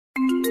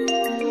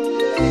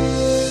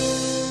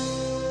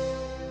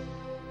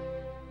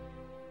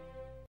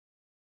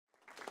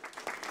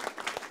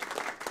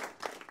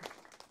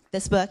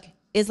This book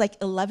is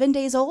like 11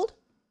 days old.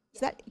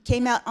 That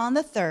came out on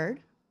the 3rd.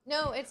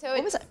 No, it's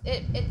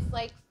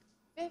like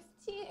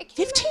 15. It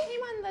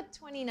came on the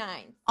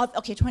 29th. Oh,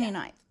 okay, 29th.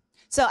 Yeah.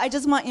 So I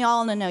just want you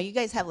all to know, you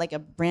guys have like a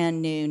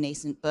brand new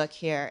nascent book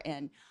here,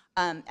 and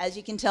as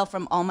you can tell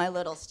from all my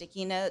little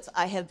sticky notes,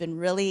 I have been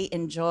really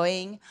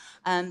enjoying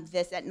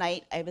this at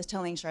night. I was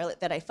telling Charlotte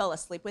that I fell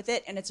asleep with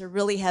it, and it's a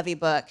really heavy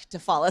book to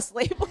fall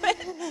asleep with,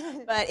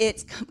 but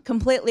it's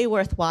completely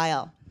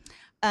worthwhile.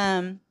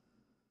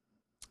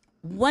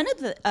 One of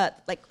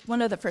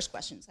the first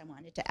questions I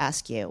wanted to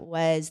ask you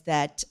was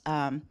that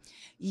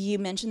you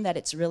mentioned that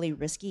it's really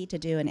risky to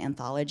do an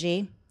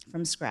anthology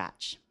from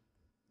scratch.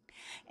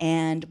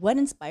 And what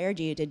inspired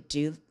you to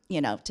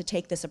to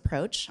take this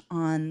approach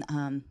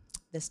on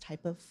this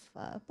type of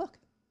book?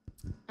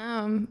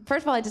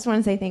 First of all, I just want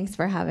to say thanks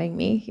for having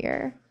me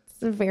here.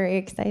 It's very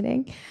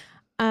exciting.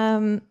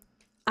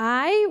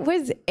 I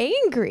was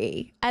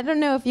angry. I don't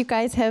know if you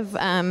guys have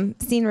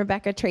seen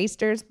Rebecca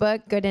Traister's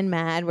book, Good and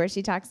Mad, where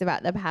she talks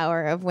about the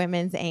power of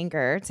women's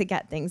anger to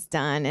get things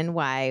done and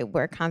why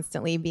we're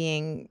constantly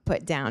being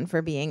put down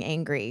for being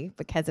angry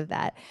because of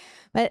that.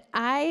 But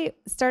I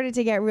started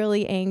to get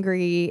really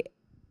angry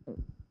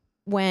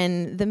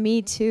when the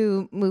Me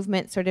Too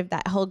movement, sort of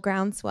that whole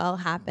groundswell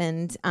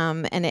happened,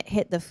 and it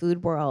hit the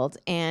food world.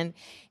 And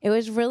it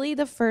was really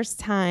the first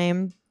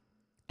time,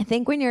 I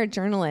think when you're a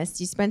journalist,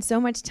 you spend so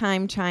much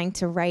time trying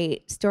to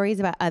write stories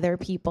about other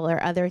people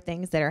or other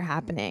things that are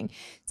happening.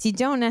 So you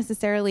don't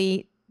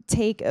necessarily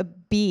take a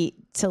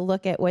beat to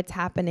look at what's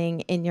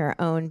happening in your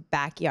own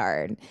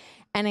backyard.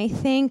 And I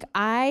think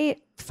I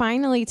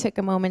finally took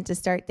a moment to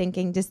start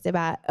thinking just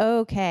about,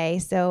 okay,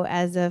 so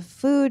as a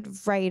food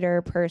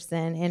writer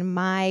person in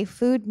my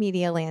food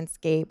media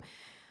landscape,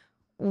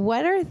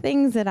 what are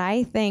things that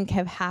I think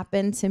have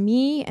happened to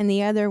me and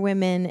the other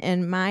women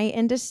in my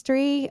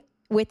industry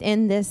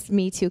within this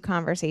Me Too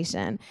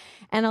conversation?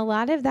 And a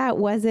lot of that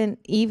wasn't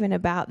even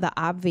about the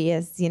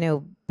obvious,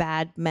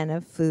 bad men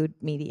of food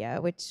media,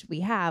 which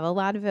we have. A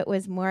lot of it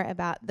was more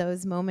about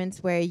those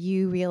moments where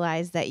you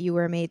realized that you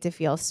were made to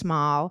feel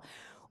small,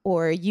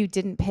 or you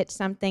didn't pitch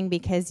something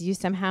because you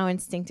somehow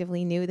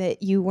instinctively knew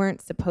that you weren't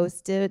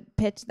supposed to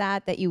pitch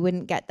that you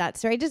wouldn't get that.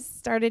 So I just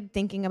started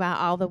thinking about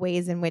all the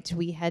ways in which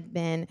we had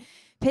been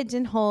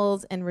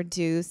pigeonholed and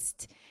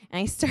reduced.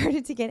 And I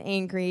started to get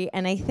angry.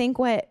 And I think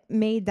what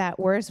made that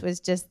worse was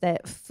just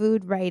that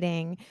food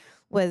writing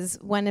was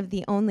one of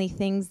the only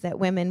things that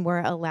women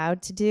were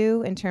allowed to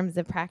do in terms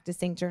of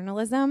practicing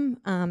journalism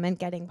and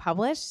getting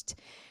published.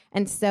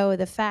 And so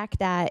the fact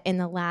that in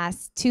the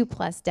last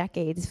 2+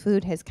 decades,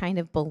 food has kind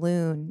of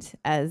ballooned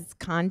as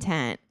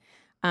content,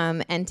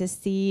 and to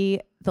see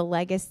the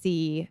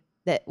legacy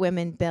that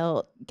women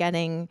built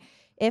getting,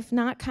 if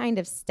not kind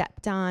of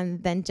stepped on,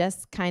 then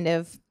just kind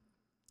of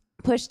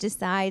pushed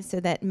aside so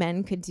that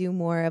men could do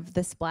more of the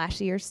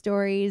splashier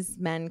stories.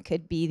 Men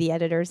could be the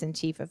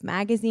editors-in-chief of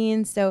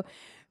magazines. So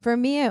for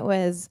me, it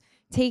was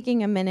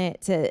taking a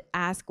minute to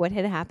ask what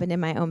had happened in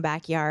my own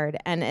backyard.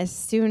 And as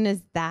soon as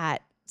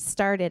that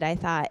started, I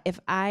thought, if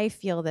I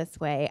feel this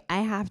way, I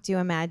have to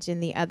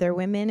imagine the other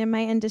women in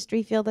my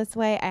industry feel this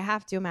way. I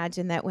have to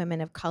imagine that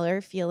women of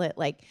color feel it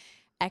like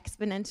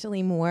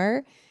exponentially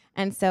more.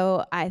 And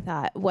so I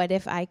thought, what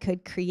if I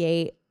could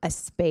create a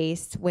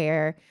space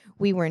where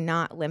we were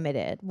not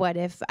limited? What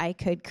if I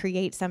could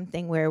create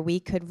something where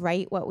we could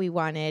write what we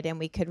wanted and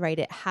we could write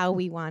it how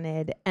we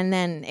wanted, and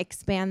then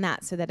expand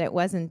that so that it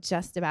wasn't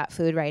just about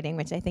food writing,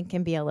 which I think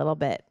can be a little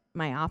bit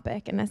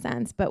myopic in a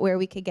sense, but where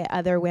we could get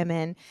other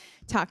women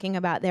talking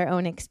about their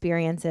own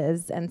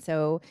experiences. And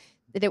so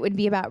that it would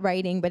be about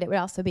writing, but it would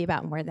also be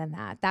about more than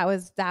that.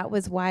 That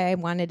was why I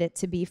wanted it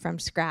to be from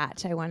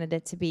scratch. I wanted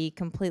it to be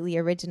completely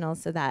original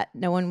so that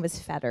no one was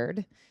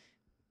fettered.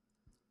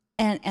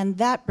 And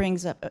that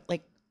brings up,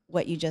 like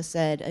what you just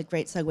said, a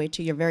great segue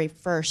to your very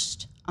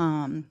first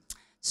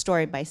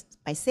story by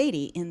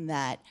Sadie, in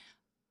that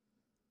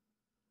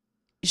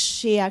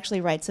she actually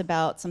writes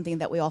about something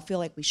that we all feel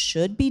like we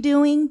should be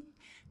doing,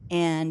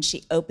 and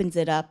she opens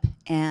it up.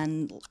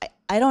 And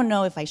I don't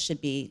know if I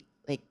should be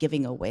like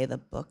giving away the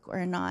book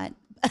or not.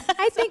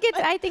 I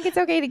think it's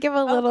okay to give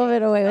a little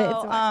bit away.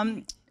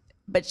 So,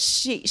 but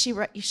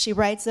she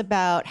writes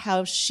about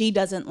how she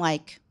doesn't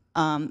like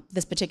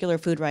this particular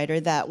food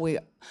writer that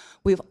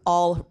we've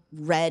all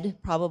read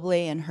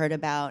probably and heard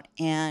about,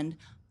 and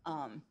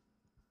how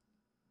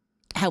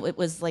it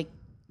was like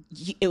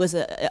it was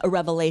a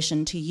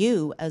revelation to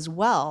you as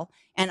well.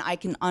 And I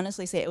can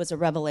honestly say it was a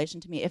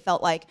revelation to me. It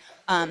felt like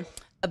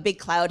a big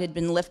cloud had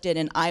been lifted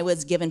and I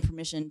was given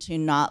permission to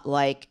not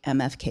like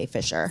MFK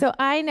Fisher. So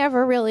I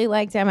never really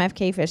liked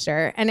MFK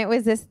Fisher. And it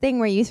was this thing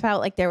where you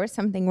felt like there was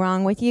something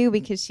wrong with you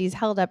because she's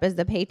held up as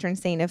the patron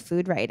saint of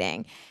food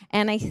writing.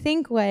 And I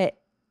think what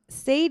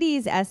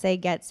Sadie's essay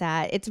gets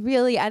at, it's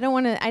really, I don't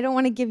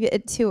want to give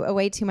it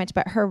away too much,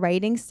 but her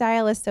writing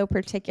style is so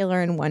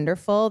particular and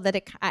wonderful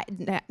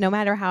that no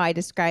matter how I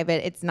describe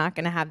it, it's not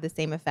going to have the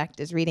same effect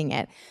as reading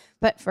it.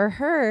 But for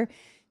her,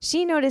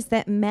 she noticed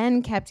that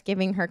men kept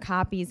giving her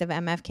copies of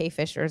MFK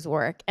Fisher's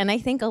work. And I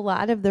think a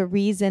lot of the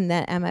reason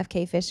that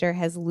MFK Fisher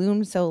has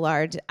loomed so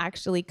large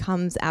actually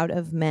comes out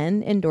of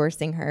men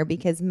endorsing her,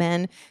 because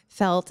men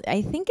felt,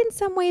 I think in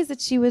some ways,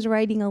 that she was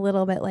writing a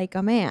little bit like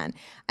a man.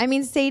 I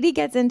mean, Sadie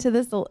gets into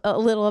this a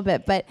little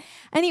bit, but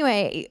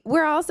anyway,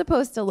 we're all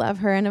supposed to love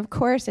her. And of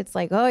course, it's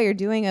like, oh, you're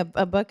doing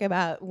a book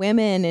about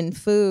women and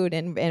food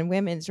and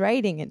women's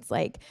writing. It's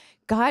like,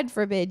 God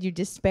forbid you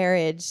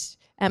disparage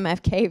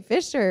MFK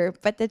Fisher.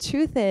 But the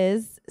truth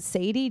is,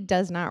 Sadie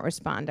does not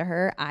respond to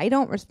her. I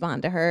don't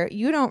respond to her.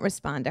 You don't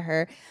respond to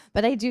her.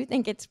 But I do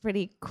think it's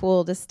pretty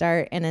cool to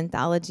start an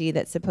anthology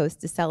that's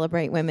supposed to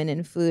celebrate women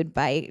in food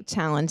by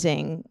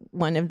challenging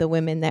one of the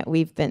women that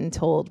we've been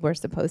told we're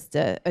supposed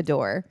to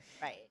adore.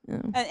 Right.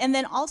 And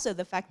then also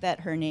the fact that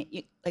her name,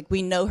 like,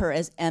 we know her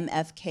as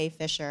MFK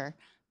Fisher.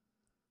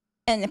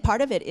 And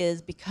part of it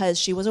is because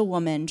she was a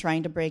woman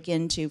trying to break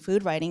into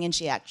food writing, and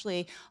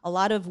a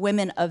lot of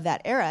women of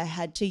that era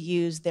had to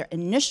use their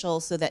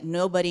initials so that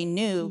nobody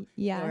knew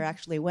they were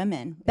actually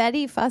women.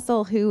 Betty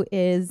Fussell, who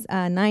is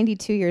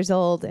 92 years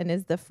old and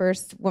is the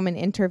first woman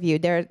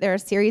interviewed. There are a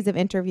series of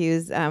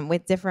interviews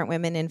with different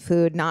women in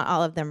food, not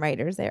all of them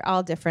writers. They're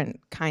all different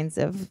kinds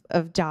of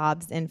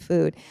jobs in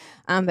food.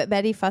 But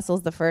Betty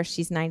Fussell's the first.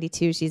 She's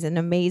 92. She's an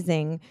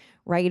amazing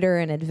writer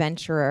and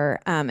adventurer.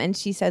 And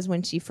she says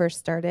when she first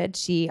started,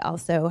 she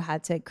also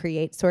had to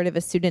create sort of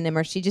a pseudonym,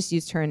 or she just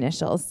used her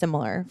initials,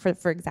 similar,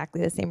 for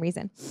exactly the same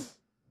reason.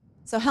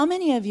 So how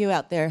many of you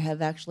out there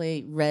have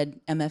actually read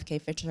MFK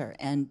Fisher,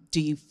 and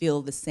do you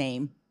feel the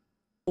same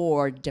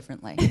or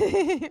differently?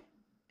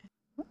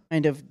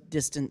 Kind of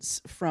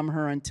distance from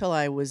her until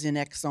I was in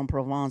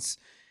Aix-en-Provence,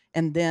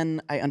 and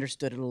then I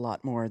understood it a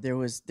lot more.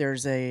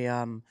 There's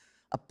a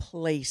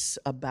place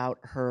about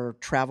her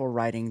travel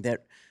writing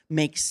that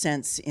makes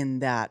sense in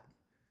that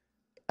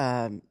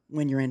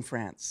when you're in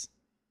France,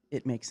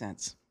 it makes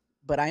sense.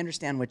 But I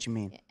understand what you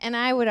mean. And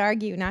I would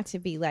argue, not to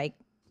be like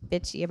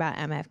bitchy about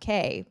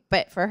MFK,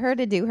 but for her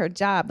to do her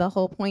job, the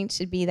whole point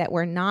should be that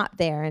we're not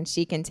there and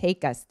she can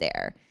take us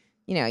there.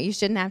 You know, you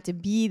shouldn't have to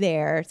be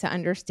there to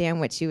understand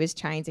what she was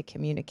trying to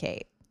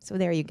communicate. So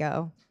there you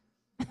go.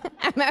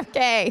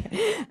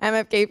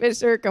 MFK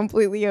Fisher,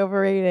 completely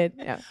overrated.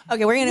 Yeah.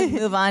 Okay, we're going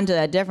to move on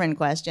to a different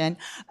question.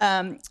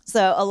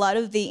 So a lot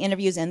of the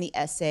interviews and the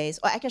essays,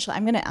 actually,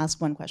 I'm going to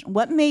ask one question.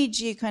 What made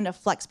you kind of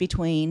flex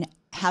between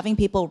having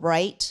people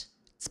write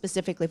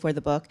specifically for the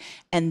book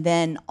and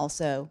then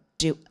also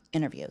do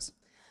interviews?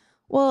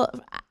 Well,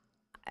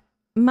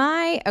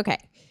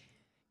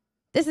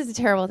 this is a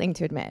terrible thing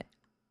to admit.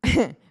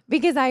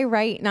 Because I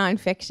write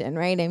nonfiction,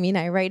 right? I mean,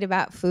 I write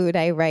about food.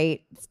 I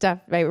write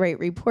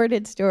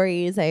reported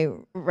stories. I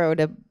wrote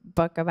a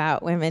book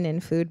about women in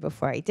food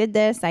before I did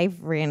this.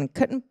 I've ran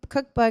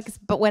cookbooks.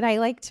 But what I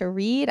like to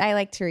read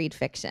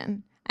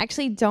fiction. I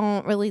actually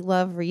don't really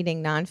love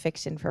reading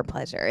nonfiction for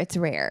pleasure. It's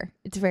rare.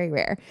 It's very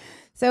rare.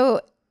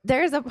 So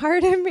there's a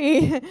part of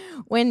me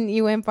when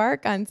you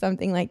embark on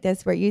something like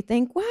this where you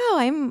think, wow,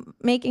 I'm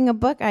making a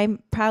book I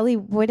probably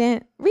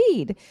wouldn't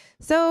read.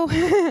 So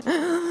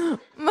my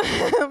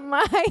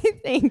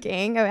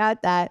thinking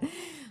about that,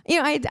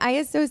 you know, I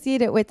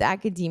associate it with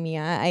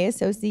academia. I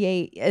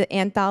associate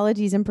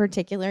anthologies in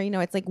particular. You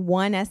know, it's like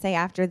one essay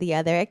after the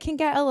other. It can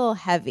get a little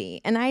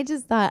heavy. And I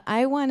just thought,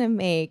 I want to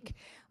make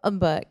a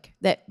book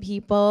that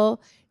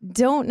people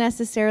don't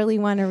necessarily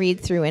want to read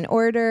through in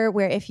order,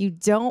 where if you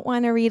don't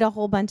want to read a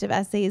whole bunch of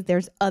essays,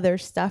 there's other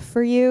stuff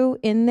for you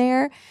in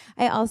there.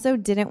 I also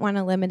didn't want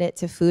to limit it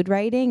to food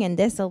writing, and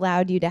this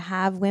allowed you to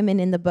have women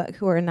in the book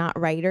who are not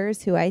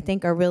writers, who I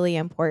think are really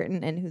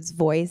important and whose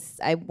voice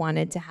I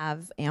wanted to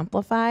have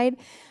amplified.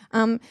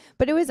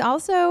 But it was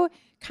also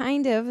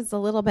it's a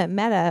little bit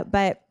meta,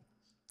 but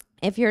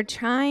if you're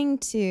trying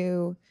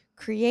to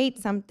create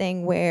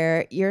something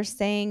where you're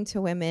saying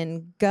to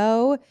women,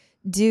 go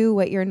do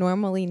what you're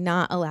normally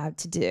not allowed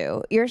to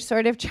do, you're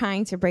sort of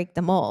trying to break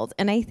the mold.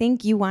 And I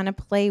think you want to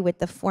play with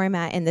the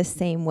format in the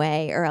same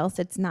way, or else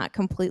it's not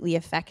completely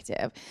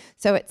effective.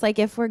 So it's like,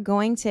 if we're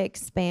going to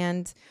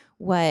expand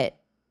what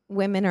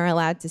women are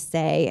allowed to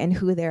say and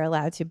who they're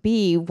allowed to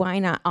be, why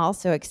not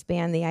also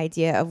expand the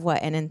idea of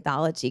what an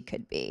anthology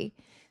could be?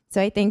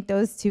 So I think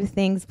those two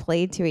things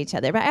played to each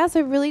other. But I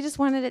also really just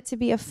wanted it to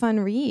be a fun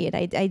read.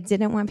 I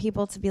didn't want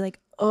people to be like,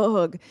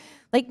 ugh,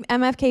 like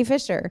MFK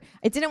Fisher.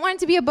 I didn't want it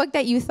to be a book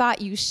that you thought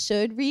you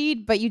should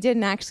read, but you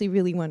didn't actually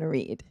really want to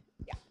read.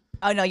 Yeah.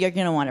 Oh, no, you're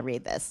going to want to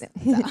read this.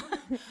 So.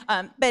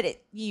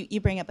 But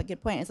you bring up a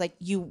good point. It's like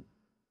you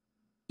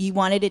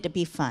wanted it to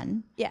be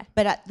fun. Yeah.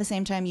 But at the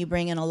same time, you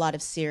bring in a lot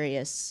of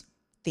serious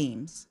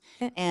themes.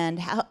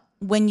 And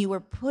when you were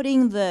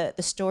putting the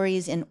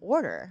stories in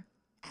order,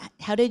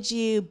 how did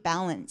you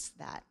balance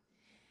that?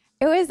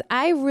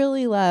 I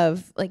really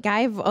love, like,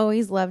 I've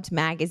always loved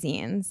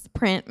magazines,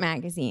 print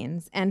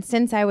magazines. And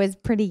since I was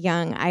pretty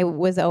young, I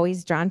was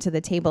always drawn to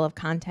the table of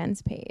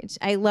contents page.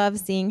 I love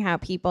seeing how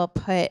people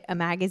put a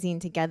magazine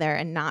together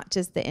and not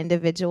just the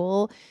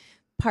individual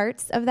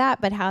parts of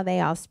that, but how they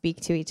all speak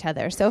to each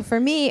other. So for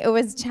me, it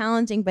was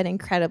challenging, but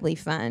incredibly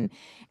fun.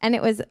 And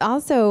it was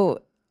also,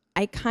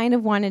 I kind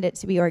of wanted it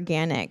to be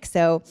organic.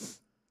 So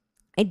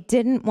I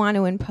didn't want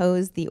to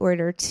impose the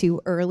order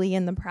too early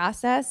in the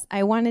process.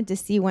 I wanted to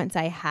see once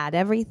I had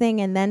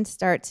everything and then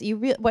start to,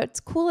 what's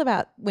cool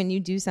about when you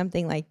do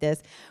something like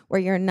this,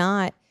 where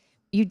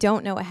you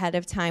don't know ahead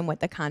of time what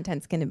the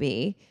content's going to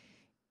be,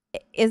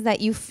 is that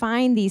you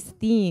find these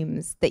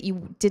themes that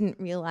you didn't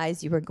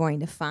realize you were going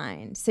to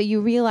find. So you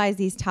realize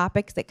these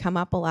topics that come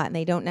up a lot, and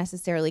they don't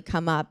necessarily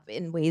come up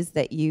in ways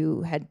that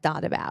you had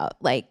thought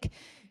about, like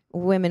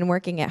women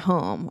working at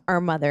home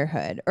or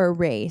motherhood or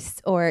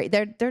race, or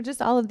they're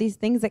just all of these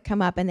things that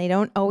come up, and they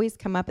don't always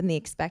come up in the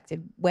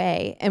expected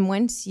way. And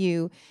once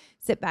you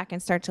sit back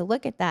and start to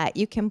look at that,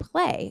 you can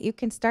play. You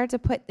can start to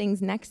put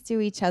things next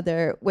to each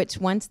other, which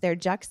once they're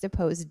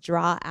juxtaposed,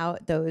 draw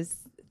out those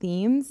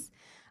themes.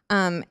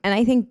 And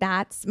I think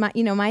that's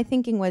my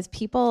thinking was,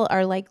 people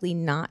are likely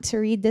not to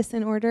read this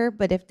in order,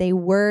 but if they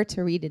were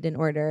to read it in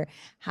order,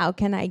 how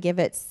can I give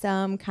it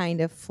some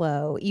kind of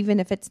flow, even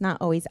if it's not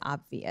always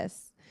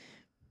obvious?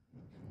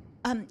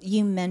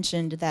 You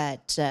mentioned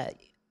that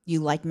you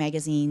like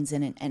magazines,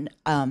 and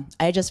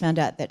I just found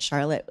out that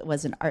Charlotte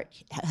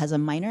has a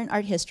minor in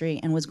art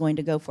history and was going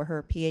to go for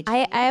her PhD.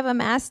 I have a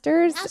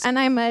master's, and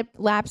I'm a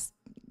lapsed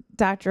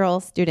doctoral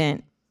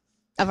student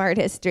of art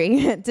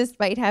history,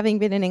 despite having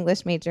been an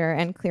English major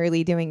and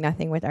clearly doing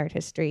nothing with art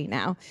history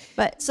now.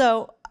 But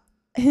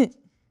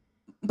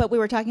we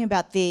were talking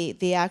about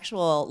the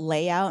actual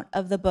layout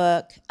of the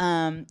book,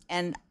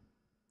 and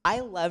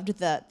I loved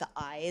the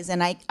eyes,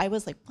 and I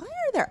was like, why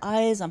are there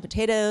eyes on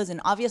potatoes? And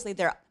obviously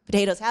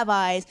potatoes have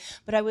eyes,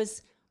 but I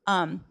was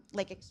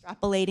like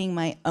extrapolating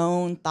my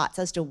own thoughts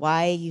as to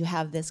why you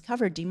have this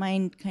covered. Do you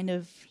mind kind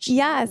of?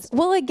 Yes.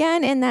 Well,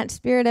 again, in that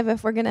spirit of,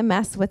 if we're going to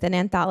mess with an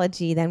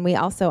anthology, then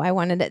I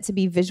wanted it to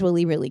be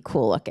visually really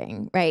cool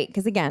looking, right?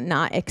 Because again,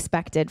 not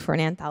expected for an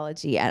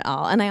anthology at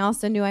all. And I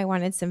also knew I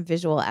wanted some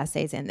visual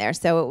essays in there.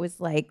 So it was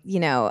like,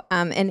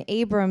 and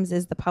Abrams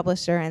is the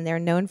publisher, and they're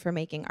known for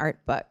making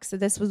art books. So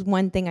this was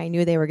one thing I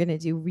knew they were going to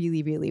do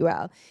really, really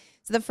well.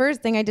 So the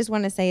first thing I just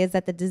want to say is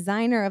that the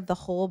designer of the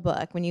whole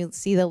book, when you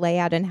see the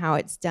layout and how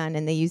it's done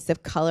and the use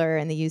of color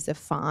and the use of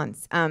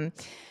fonts,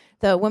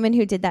 the woman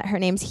who did that, her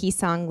name's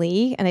Hee-Song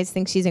Lee, and I just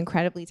think she's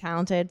incredibly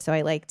talented. So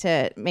I like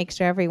to make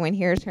sure everyone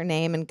hears her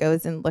name and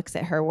goes and looks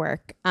at her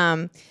work.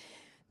 The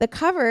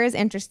cover is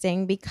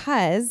interesting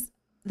because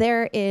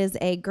there is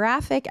a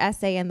graphic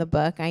essay in the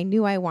book. I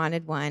knew I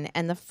wanted one,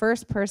 and the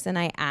first person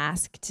I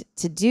asked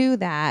to do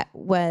that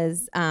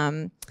was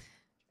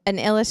an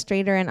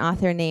illustrator and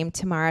author named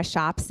Tamara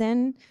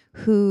Shopson,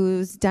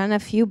 who's done a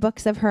few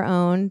books of her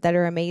own that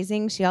are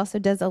amazing. She also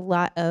does a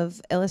lot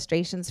of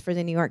illustrations for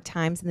the New York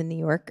Times and the New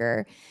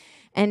Yorker.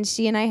 And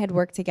she and I had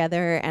worked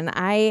together, and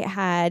I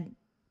had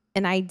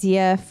an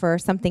idea for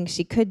something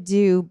she could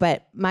do,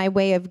 but my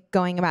way of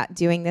going about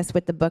doing this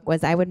with the book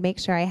was I would make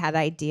sure I had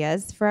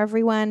ideas for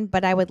everyone,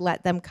 but I would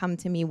let them come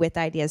to me with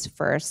ideas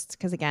first,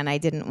 because again, I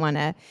didn't want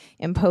to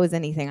impose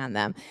anything on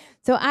them.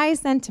 So I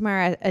sent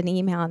Tamara an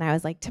email, and I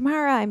was like,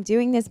 Tamara, I'm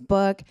doing this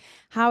book.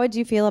 How would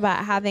you feel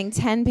about having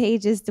 10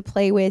 pages to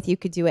play with? You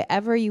could do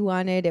whatever you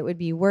wanted. It would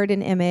be word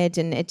and image,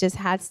 and it just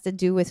has to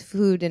do with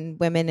food and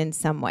women in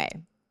some way.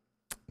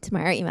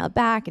 Tamara emailed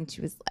back, and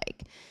she was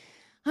like,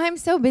 I'm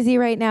so busy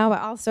right now, but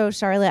also,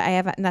 Charlotte, I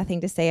have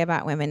nothing to say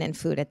about women in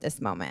food at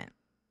this moment.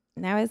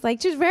 And I was like,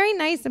 she was very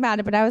nice about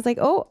it, but I was like,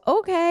 oh,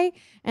 okay.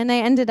 And I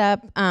ended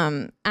up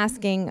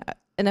asking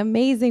an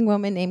amazing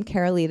woman named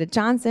Carolita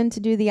Johnson to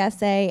do the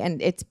essay,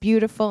 and it's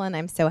beautiful, and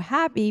I'm so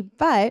happy.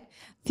 But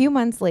a few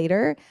months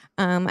later,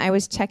 I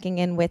was checking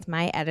in with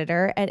my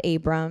editor at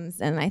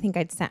Abrams, and I think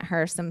I'd sent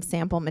her some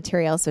sample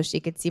material so she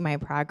could see my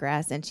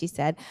progress. And she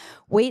said,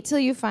 wait till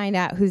you find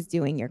out who's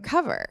doing your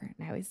cover.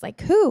 And I was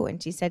like, who?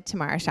 And she said,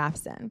 Tamara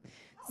Shopson.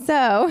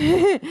 So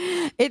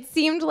it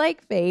seemed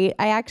like fate.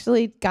 I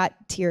actually got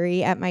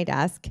teary at my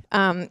desk.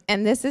 And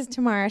this is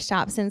Tamara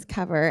Shopson's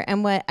cover.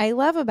 And what I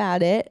love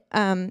about it,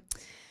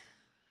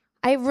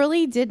 I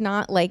really did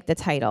not like the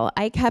title.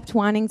 I kept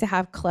wanting to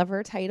have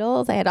clever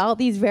titles. I had all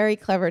these very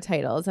clever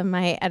titles, and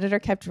my editor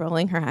kept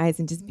rolling her eyes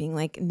and just being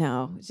like,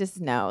 no, just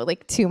no,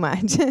 like too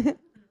much.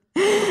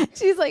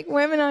 She's like,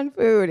 women on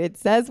food. It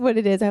says what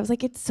it is. I was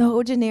like, it's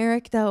so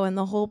generic though. And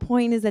the whole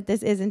point is that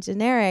this isn't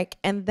generic.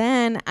 And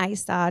then I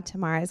saw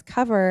Tamara's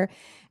cover,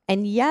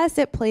 and yes,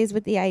 it plays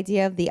with the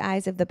idea of the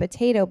eyes of the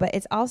potato, but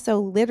it's also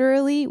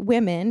literally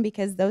women,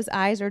 because those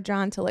eyes are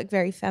drawn to look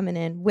very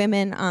feminine,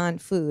 women on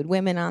food,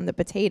 women on the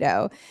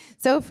potato.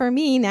 So for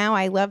me, now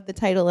I love the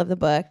title of the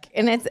book,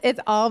 and it's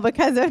all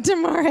because of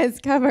Tamara's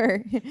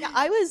cover. Yeah,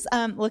 I was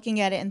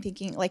looking at it and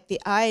thinking like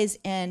the eyes,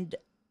 and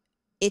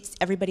it's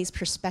everybody's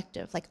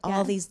perspective, like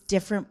all these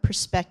different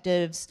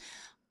perspectives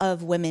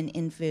of women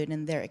in food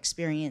and their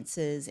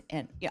experiences.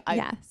 And Yes.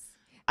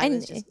 I And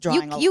was just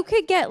drawing you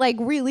could get like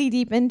really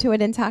deep into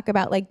it and talk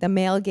about like the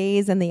male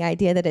gaze and the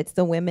idea that it's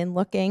the women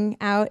looking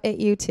out at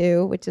you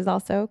too, which is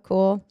also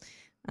cool.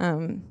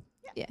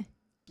 Yeah.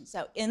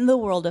 So in the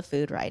world of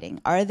food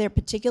writing, are there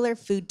particular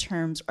food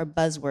terms or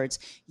buzzwords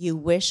you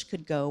wish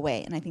could go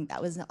away? And I think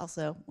that was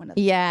also one of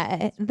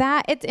the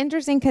that it's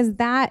interesting because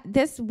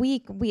this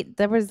week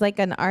there was like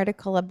an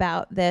article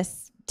about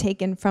this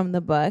taken from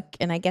the book,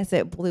 and I guess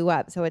it blew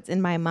up, so it's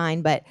in my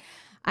mind. But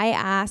I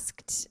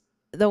asked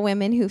the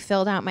women who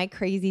filled out my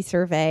crazy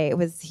survey, it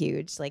was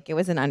huge, like it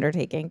was an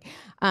undertaking,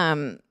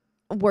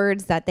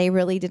 words that they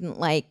really didn't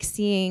like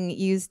seeing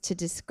used to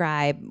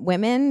describe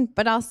women,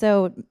 but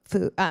also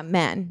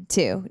men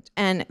too.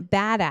 And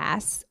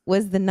badass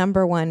was the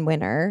 #1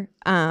 winner.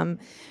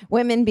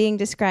 Women being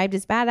described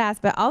as badass,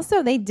 but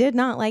also they did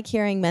not like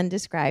hearing men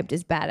described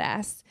as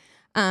badass,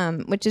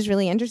 which is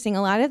really interesting.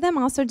 A lot of them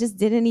also just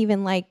didn't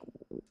even like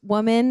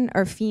woman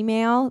or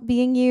female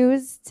being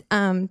used.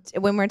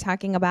 When we're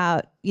talking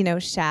about,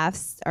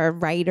 chefs or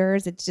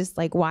writers, it's just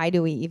like, why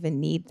do we even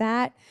need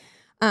that?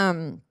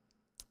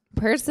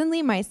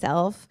 Personally,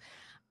 myself,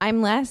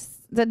 I'm less,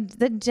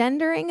 the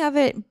gendering of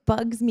it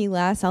bugs me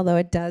less, although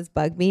it does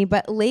bug me.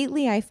 But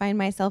lately I find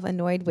myself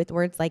annoyed with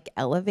words like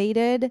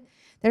elevated.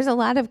 There's a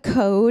lot of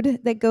code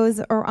that goes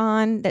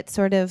on that's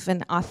sort of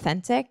an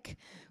authentic,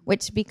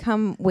 which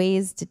become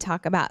ways to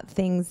talk about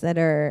things that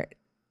are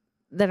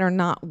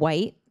not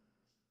white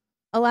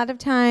a lot of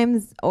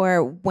times,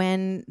 or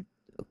when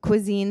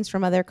cuisines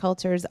from other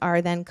cultures are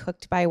then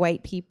cooked by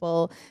white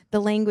people, the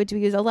language we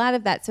use, a lot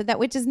of that. So that,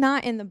 which is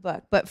not in the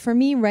book. But for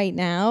me right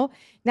now,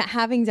 not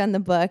having done the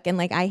book, and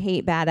like, I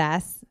hate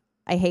badass.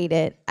 I hate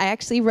it. I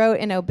actually wrote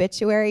an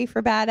obituary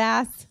for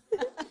badass.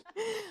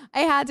 I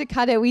had to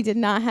cut it. We did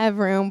not have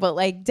room, but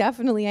like,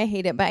 definitely I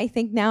hate it. But I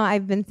think now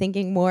I've been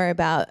thinking more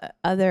about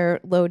other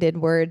loaded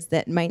words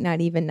that might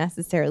not even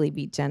necessarily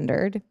be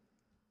gendered.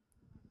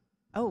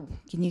 Oh,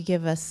 can you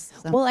give us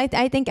some? Well, I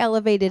think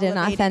elevated and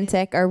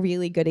authentic are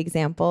really good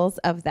examples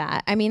of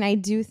that. I mean, I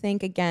do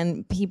think,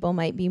 again, people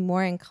might be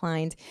more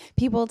inclined.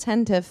 People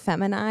tend to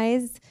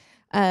feminize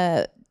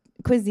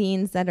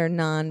cuisines that are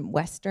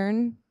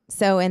non-Western.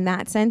 So in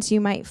that sense, you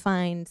might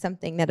find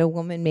something that a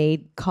woman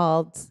made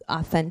called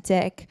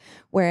authentic,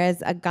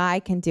 whereas a guy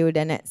can do it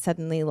and it's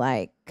suddenly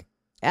like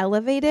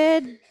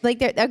elevated.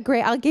 Like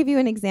I'll give you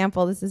an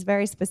example. This is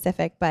very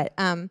specific, but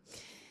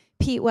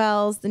Pete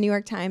Wells, the New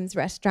York Times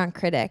restaurant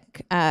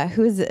critic,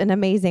 who's an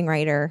amazing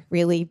writer,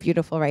 really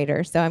beautiful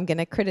writer. So I'm going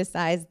to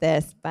criticize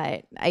this,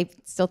 but I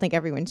still think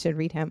everyone should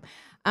read him.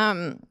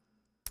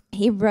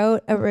 He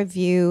wrote a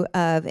review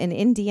of an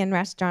Indian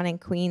restaurant in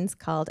Queens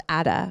called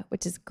Ida,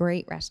 which is a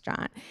great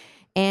restaurant.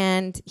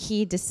 And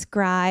he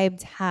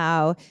described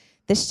how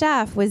the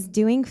chef was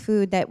doing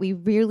food that we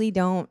really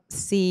don't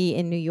see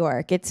in New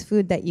York. It's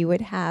food that you would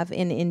have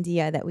in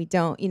India that we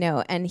don't,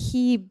 and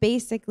he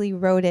basically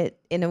wrote it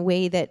in a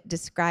way that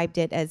described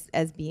it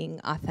as being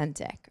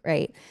authentic,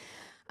 right?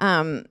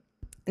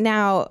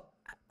 Now,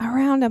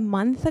 around a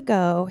month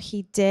ago,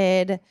 he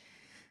did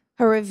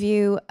a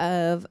review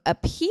of a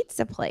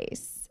pizza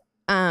place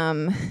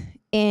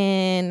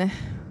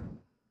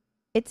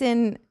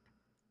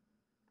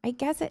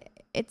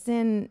it's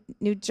in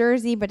New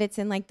Jersey, but it's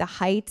in like the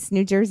Heights,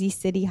 New Jersey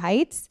City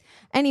Heights.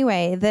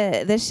 Anyway,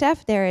 the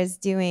chef there is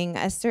doing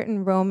a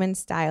certain Roman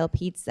style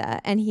pizza,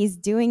 and he's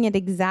doing it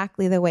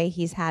exactly the way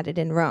he's had it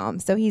in Rome.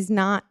 So he's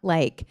not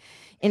like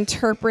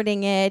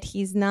interpreting it.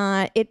 He's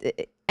not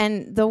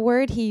and the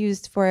word he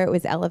used for it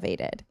was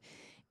elevated.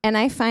 And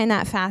I find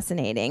that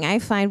fascinating. I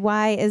find,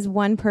 why is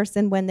one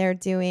person, when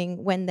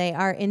they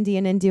are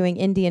Indian and doing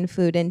Indian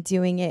food and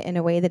doing it in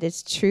a way that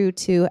is true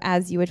to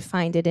as you would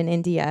find it in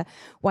India,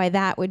 why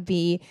that would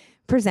be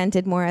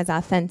presented more as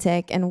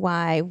authentic, and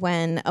why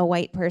when a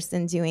white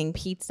person doing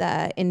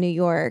pizza in New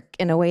York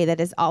in a way that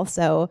is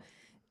also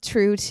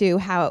true to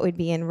how it would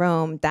be in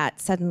Rome, that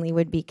suddenly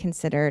would be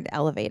considered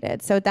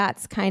elevated. So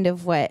that's kind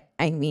of what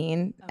I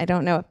mean. I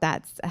don't know if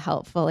that's a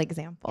helpful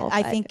example.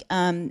 I think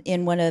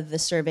in one of the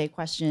survey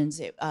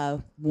questions,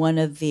 one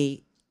of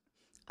the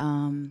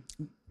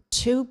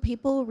 2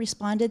 people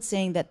responded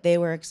saying that they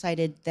were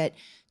excited that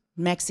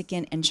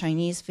Mexican and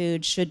Chinese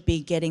food should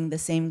be getting the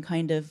same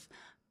kind of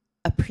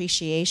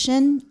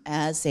appreciation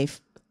as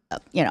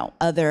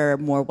other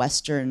more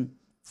Western,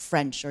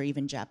 French, or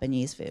even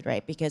Japanese food,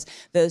 right? Because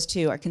those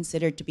 2 are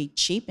considered to be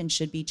cheap and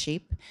should be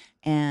cheap,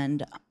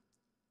 and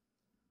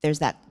there's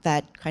that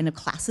kind of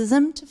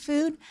classism to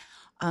food.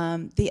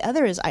 The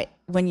other is,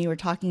 when you were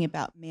talking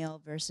about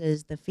male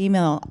versus the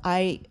female,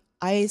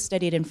 I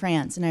studied in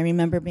France, and I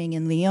remember being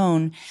in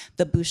Lyon.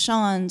 The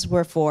bouchons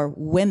were for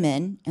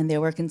women, and they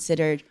were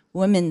considered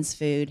women's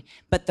food,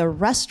 but the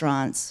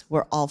restaurants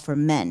were all for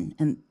men,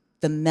 and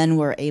the men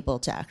were able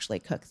to actually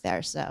cook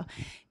there. So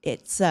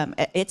it's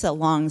a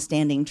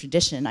long-standing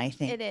tradition, I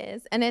think. It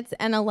is,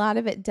 and a lot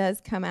of it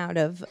does come out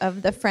of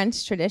the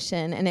French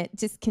tradition, and it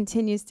just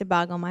continues to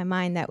boggle my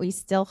mind that we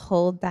still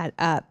hold that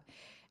up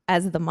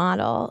as the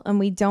model, and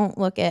we don't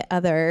look at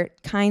other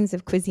kinds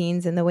of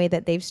cuisines and the way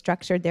that they've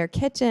structured their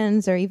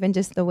kitchens, or even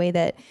just the way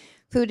that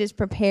food is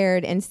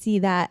prepared, and see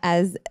that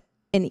as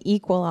an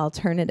equal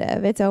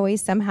alternative. It's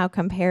always somehow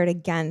compared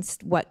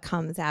against what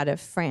comes out of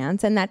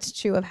France, and that's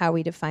true of how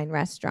we define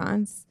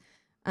restaurants,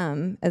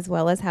 as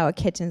well as how a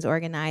kitchen's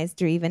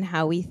organized, or even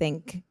how we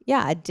think,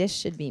 a dish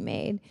should be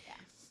made. Yeah.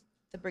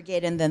 The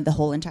brigade, and then the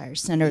whole entire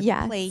center of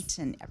the plate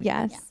and everything.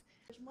 Yes. Yeah.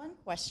 There's one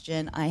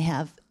question I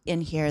have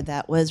in here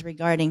that was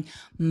regarding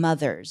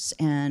mothers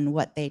and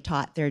what they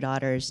taught their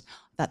daughters.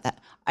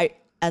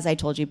 As I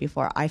told you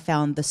before, I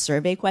found the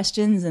survey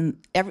questions, and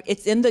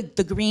it's in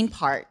the green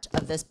part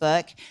of this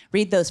book.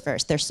 Read those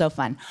first. They're so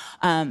fun.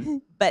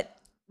 But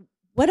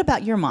what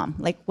about your mom?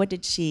 Like, what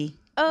did she...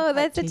 Oh,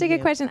 that's such a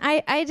good question.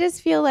 I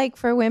just feel like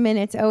for women,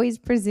 it's always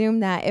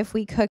presumed that if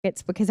we cook,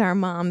 it's because our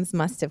moms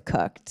must have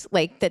cooked.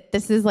 Like, that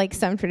this is like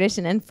some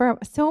tradition. And for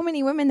so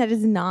many women, that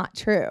is not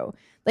true.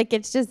 Like,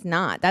 it's just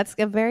not. That's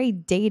a very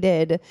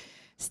dated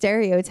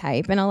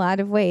stereotype in a lot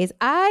of ways.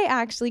 I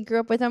actually grew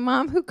up with a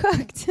mom who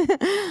cooked,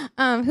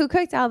 who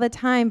cooked all the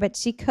time, but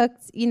she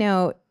cooked,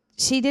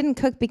 she didn't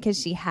cook because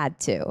she had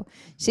to.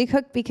 She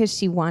cooked because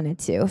she wanted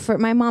to. For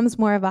my mom's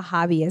more of a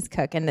hobbyist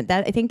cook, and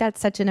that, I think that's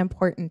such an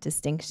important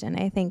distinction.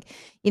 I think,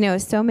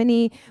 so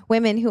many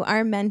women who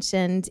are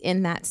mentioned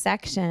in that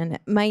section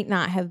might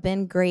not have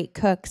been great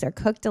cooks or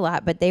cooked a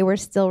lot, but they were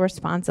still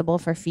responsible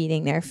for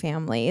feeding their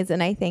families.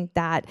 And I think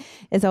that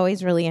is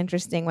always really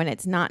interesting when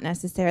it's not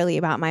necessarily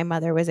about my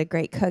mother was a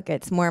great cook.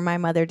 It's more my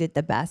mother did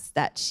the best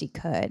that she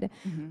could.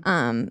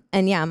 Mm-hmm.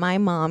 And yeah, my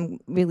mom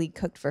really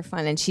cooked for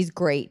fun, and she's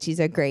great. She's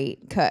a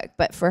great cook,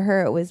 but for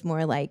her it was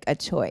more like a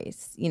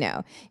choice.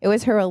 It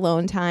was her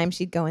alone time.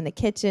 She'd go in the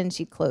kitchen,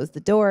 she'd close the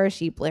door,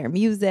 she'd blare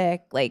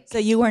music. So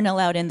you weren't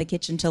allowed in the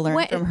kitchen to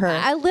learn from her?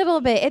 A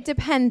little bit. It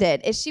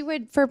depended. She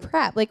would, for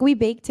prep, like we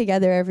baked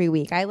together every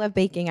week. I love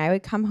baking. I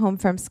would come home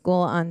from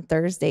school on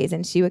Thursdays,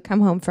 and she would come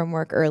home from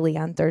work early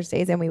on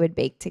Thursdays, and we would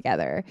bake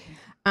together,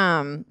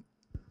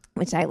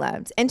 which I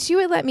loved. And she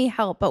would let me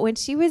help, but when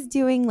she was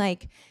doing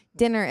like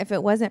dinner, if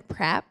it wasn't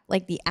prep,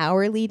 like the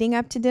hour leading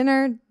up to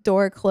dinner,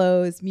 door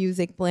closed,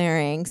 music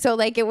blaring. So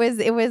like it was,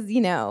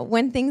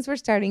 when things were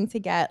starting to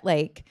get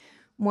like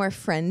more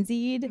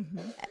frenzied,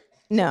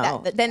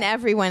 then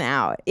everyone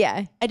out.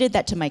 Yeah. I did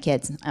that to my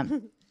kids.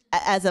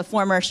 As a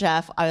former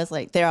chef, I was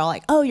like, they're all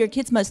like, oh, your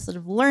kids must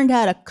have learned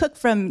how to cook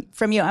from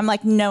you. I'm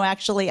like, no,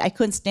 actually, I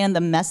couldn't stand the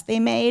mess they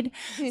made.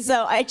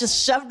 So I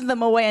just shoved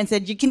them away and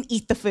said, you can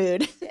eat the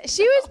food.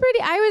 She was pretty,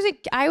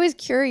 I was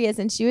curious,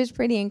 and she was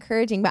pretty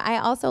encouraging, but I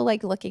also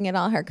like looking at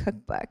all her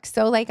cookbooks.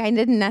 So like, I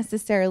didn't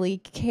necessarily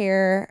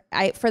care.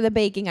 For the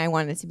baking, I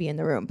wanted to be in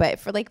the room,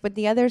 but for like, with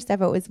the other stuff,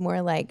 it was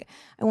more like,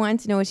 I wanted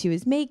to know what she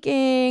was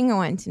making. I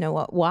wanted to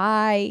know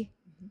why.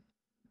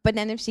 But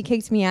then if she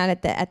kicked me out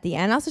at the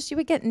end, also she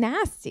would get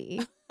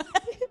nasty.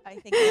 I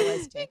think it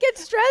was too. She'd get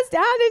stressed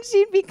out, and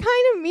she'd be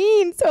kind of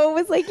mean. So it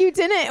was like you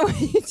didn't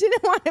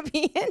want to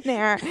be in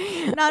there.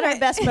 Not our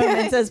best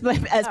moments as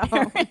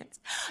parents.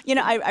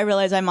 I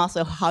realize I'm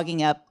also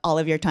hogging up all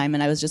of your time,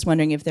 and I was just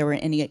wondering if there were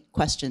any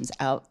questions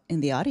out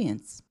in the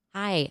audience.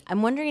 Hi,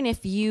 I'm wondering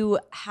if you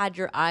had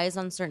your eyes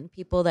on certain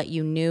people that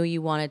you knew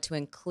you wanted to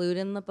include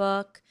in the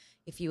book,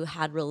 if you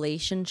had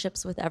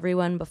relationships with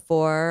everyone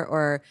before,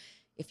 or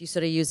if you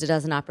sort of used it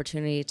as an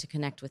opportunity to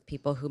connect with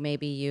people who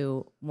maybe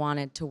you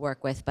wanted to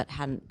work with but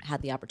hadn't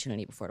had the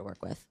opportunity before to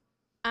work with.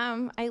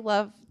 I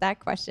love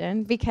that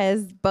question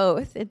because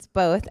it's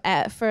both.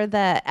 For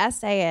the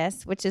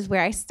essayists, which is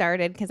where I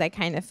started, because I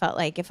kind of felt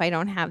like if I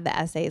don't have the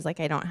essays, like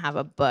I don't have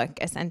a book,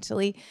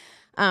 essentially.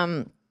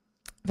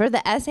 For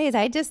the essays,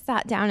 I just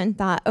sat down and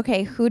thought,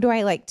 okay, who do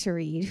I like to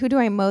read? Who do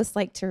I most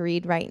like to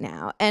read right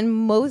now? And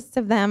most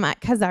of them,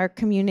 because our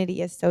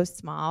community is so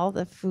small,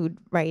 the food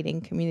writing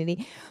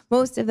community,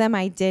 most of them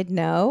I did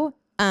know.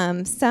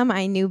 Some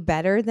I knew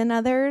better than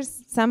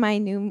others. Some I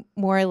knew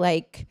more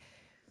like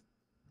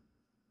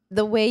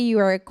the way you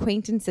are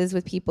acquaintances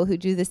with people who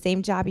do the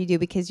same job you do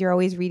because you're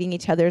always reading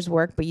each other's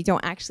work, but you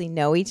don't actually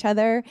know each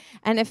other.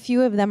 And a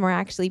few of them were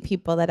actually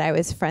people that I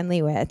was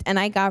friendly with. And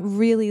I got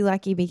really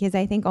lucky because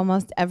I think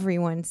almost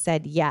everyone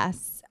said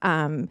yes.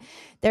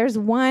 There's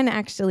one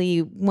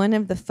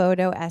of the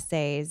photo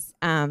essays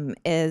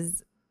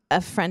is a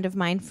friend of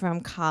mine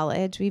from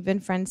college. We've been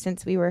friends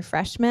since we were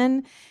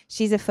freshmen.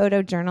 She's a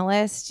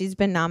photojournalist. She's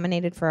been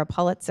nominated for a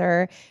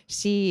Pulitzer.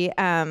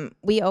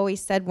 We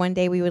always said one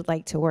day we would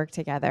like to work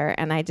together,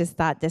 and I just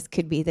thought this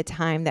could be the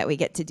time that we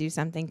get to do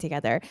something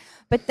together.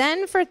 But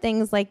then for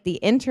things like the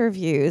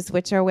interviews,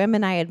 which are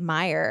women I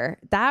admire,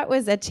 that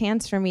was a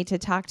chance for me to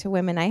talk to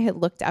women I had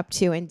looked up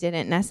to and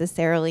didn't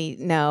necessarily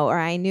know, or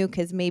I knew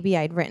because maybe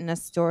I'd written a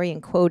story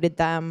and quoted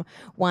them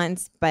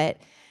once, but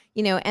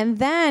and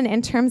then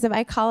in terms of,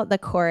 I call it the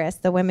chorus,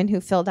 the women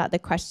who filled out the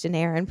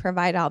questionnaire and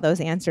provide all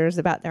those answers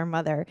about their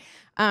mother,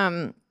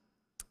 that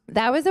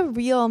was a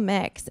real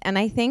mix. And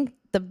I think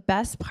the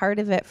best part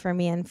of it for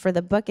me and for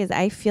the book is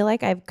I feel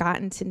like I've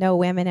gotten to know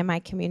women in my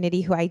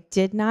community who I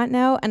did not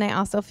know, and I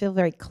also feel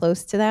very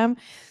close to them.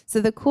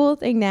 So the cool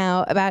thing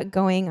now about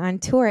going on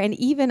tour, and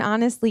even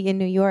honestly in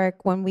New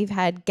York when we've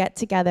had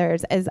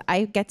get-togethers, is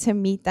I get to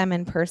meet them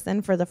in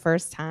person for the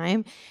first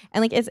time,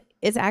 and like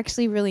it's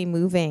actually really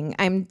moving.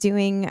 I'm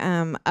doing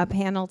a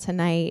panel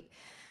tonight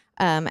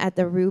at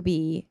the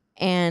Ruby.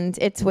 And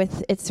it's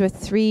with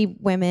 3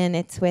 women.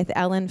 It's with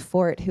Ellen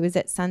Fort, who was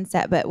at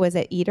Sunset, but was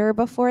at Eater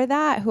before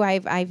that, who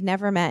I've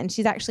never met, and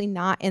she's actually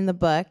not in the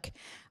book.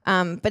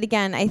 But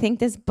again, I think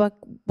this book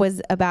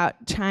was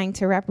about trying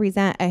to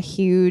represent a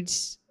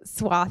huge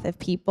swath of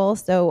people.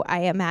 So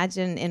I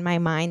imagine in my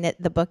mind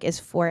that the book is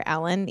for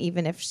Ellen,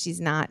 even if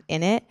she's not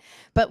in it.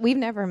 But we've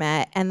never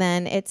met. And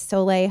then it's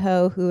Soleil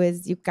Ho, who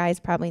is, you guys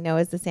probably know,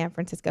 is the San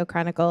Francisco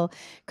Chronicle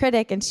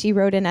critic, and she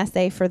wrote an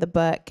essay for the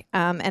book.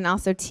 And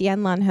also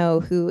Tien Lun Ho,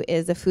 who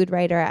is a food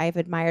writer I've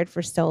admired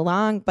for so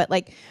long. But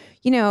like,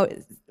 you know,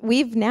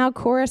 we've now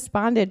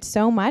corresponded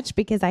so much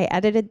because I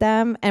edited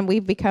them, and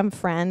we've become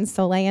friends.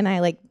 Soleil and I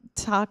like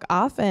talk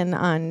often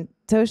on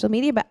social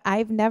media, but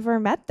I've never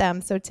met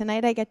them. So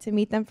tonight I get to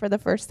meet them for the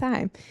first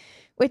time,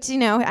 which, you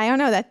know, I don't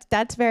know,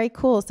 that's very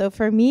cool. So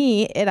for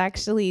me, it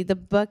actually,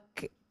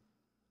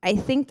 I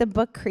think the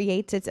book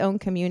creates its own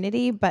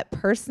community, but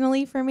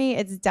personally for me,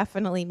 it's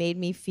definitely made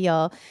me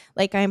feel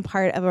like I'm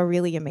part of a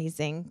really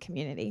amazing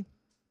community.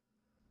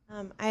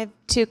 I have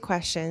 2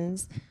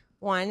 questions.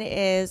 One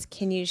is,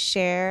 can you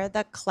share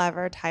the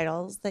clever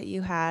titles that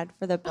you had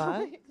for the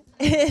book?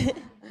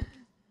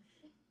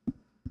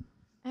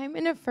 I'm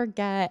gonna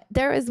forget.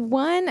 There was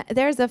one.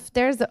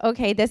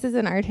 Okay, this is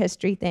an art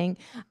history thing.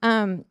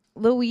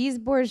 Louise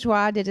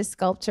Bourgeois did a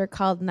sculpture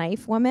called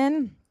Knife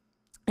Woman,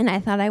 and I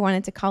thought I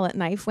wanted to call it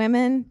Knife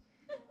Women.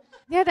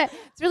 Yeah,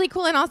 it's really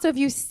cool. And also, if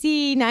you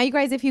see now, you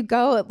guys, if you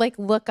go like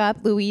look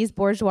up Louise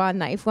Bourgeois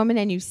Knife Woman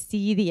and you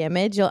see the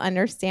image, you'll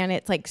understand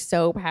it's like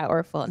so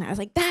powerful. And I was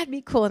like, that'd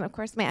be cool. And of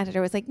course, my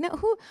editor was like, no,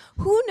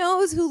 who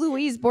knows who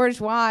Louise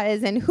Bourgeois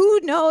is, and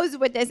who knows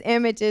what this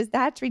image is?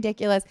 That's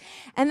ridiculous.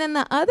 And then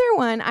the other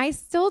one, I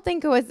still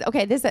think it was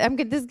okay. This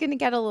is gonna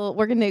get a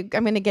little. I'm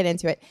gonna get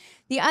into it.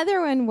 The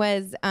other one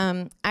was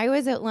I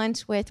was at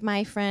lunch with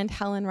my friend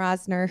Helen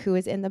Rosner, who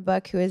is in the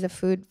book, who is a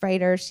food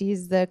writer.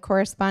 She's the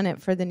correspondent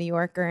for The New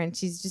Yorker, and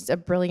she's just a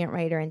brilliant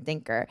writer and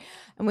thinker.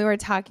 And we were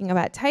talking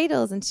about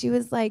titles, and she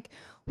was like,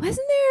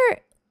 wasn't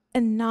there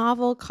a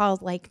novel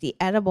called like The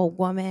Edible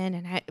Woman?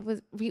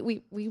 And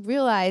we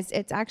realized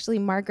it's actually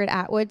Margaret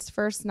Atwood's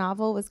first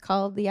novel was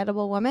called The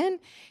Edible Woman.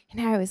 And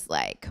I was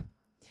like,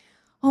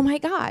 oh my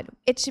God,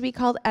 it should be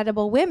called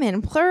Edible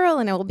Women, plural,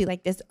 and it will be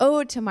like this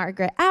ode to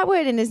Margaret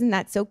Atwood. And isn't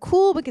that so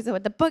cool? Because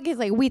what the book is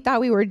like, we thought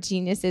we were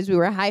geniuses. We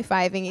were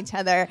high-fiving each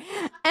other.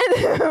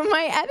 And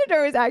my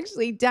editor was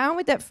actually down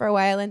with it for a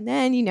while. And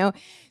then, you know,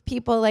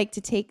 people like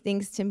to take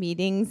things to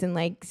meetings and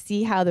like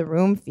see how the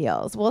room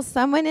feels. Well,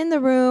 someone in the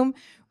room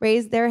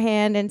raised their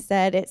hand and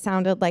said it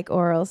sounded like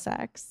oral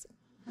sex.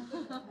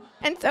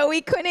 And so we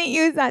couldn't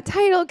use that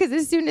title because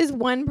as soon as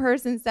one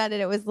person said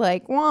it, it was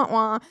like, wah,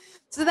 wah.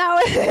 So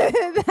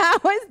that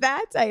was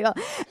that title.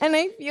 And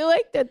I feel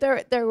like that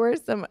there were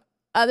some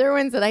other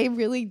ones that I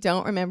really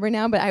don't remember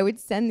now, but I would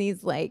send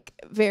these like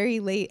very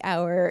late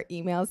hour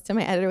emails to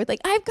my editor with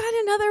like, I've got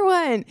another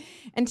one.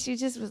 And she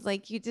just was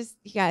like, you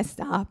gotta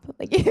stop.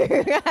 Like, you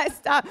gotta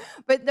stop.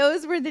 But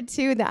those were the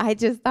 2 that I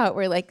just thought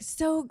were like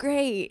so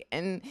great.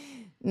 And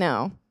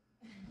no.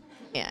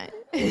 Yeah.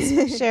 Thanks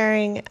for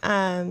sharing.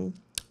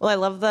 Well, I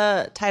love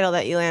the title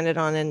that you landed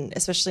on, and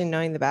especially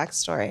knowing the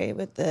backstory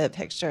with the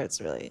picture.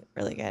 It's really,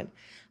 really good.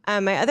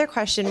 My other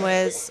question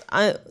was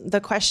the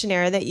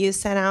questionnaire that you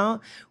sent out.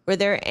 Were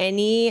there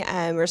any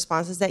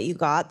responses that you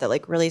got that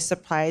like really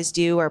surprised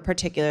you or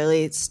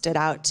particularly stood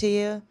out to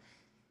you?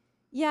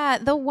 Yeah,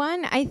 the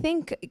one I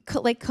think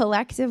like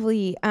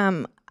collectively,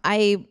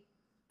 I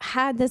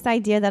had this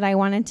idea that I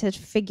wanted to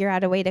figure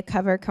out a way to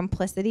cover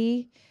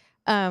complicity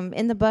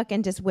in the book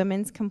and just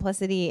women's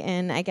complicity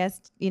in, I guess,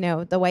 you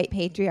know, the white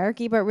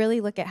patriarchy, but really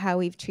look at how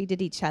we've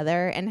treated each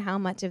other and how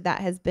much of that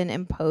has been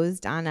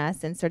imposed on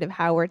us and sort of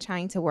how we're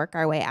trying to work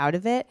our way out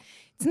of it.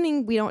 It's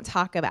something we don't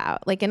talk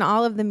about. Like in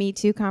all of the Me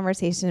Too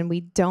conversation, we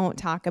don't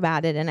talk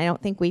about it, and I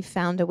don't think we've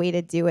found a way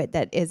to do it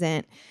that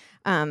isn't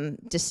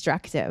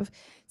destructive.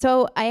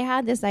 So I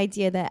had this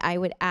idea that I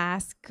would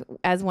ask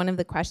as one of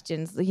the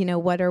questions, you know,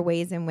 what are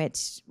ways in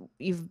which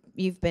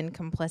you've been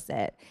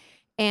complicit?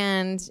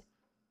 And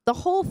the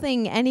whole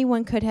thing,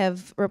 anyone could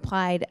have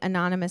replied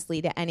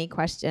anonymously to any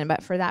question,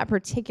 but for that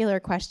particular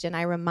question,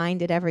 I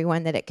reminded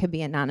everyone that it could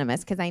be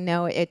anonymous because I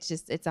know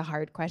it's a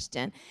hard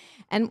question.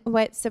 And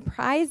what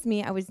surprised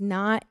me, I was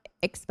not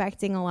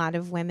expecting a lot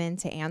of women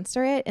to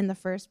answer it in the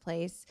first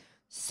place.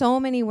 So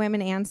many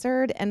women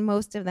answered, and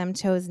most of them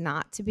chose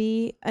not to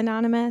be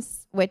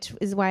anonymous, which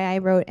is why I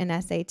wrote an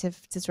essay to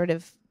sort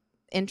of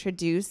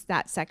introduce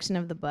that section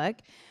of the book.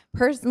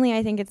 Personally,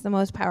 I think it's the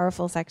most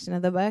powerful section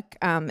of the book.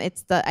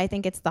 I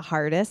think it's the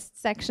hardest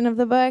section of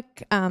the book.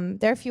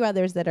 There are a few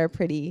others that are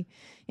pretty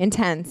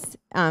intense.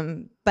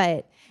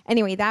 But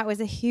anyway, that was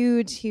a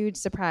huge, huge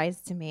surprise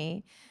to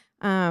me.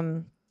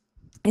 I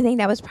think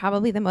that was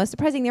probably the most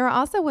surprising. There were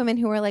also women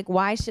who were like,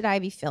 why should I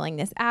be filling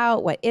this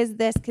out? What is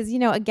this? Because,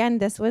 again,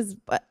 this was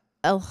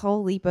a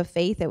whole leap of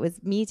faith. It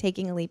was me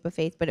taking a leap of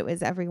faith, but it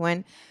was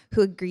everyone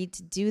who agreed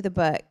to do the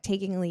book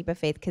taking a leap of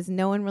faith because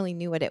no one really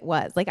knew what it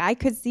was. Like, I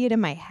could see it in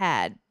my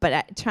head,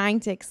 but trying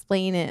to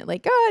explain it,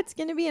 like, oh, it's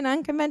going to be an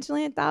unconventional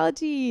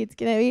anthology. It's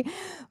going to be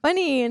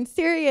funny and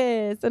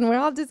serious, and we're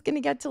all just going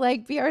to get to,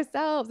 like, be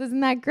ourselves. Isn't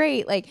that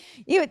great? Like,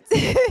 you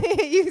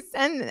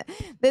send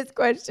this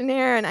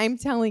questionnaire, and I'm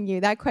telling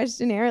you, that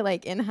questionnaire,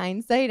 like, in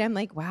hindsight, I'm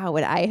like, wow,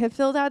 would I have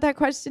filled out that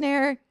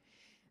questionnaire?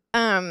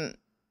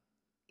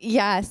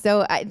 Yeah,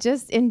 so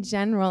just in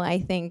general,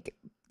 I think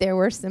there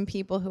were some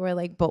people who were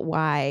like, but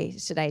why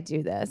should I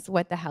do this?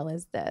 What the hell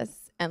is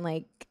this? And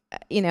like,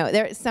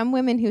 there are some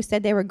women who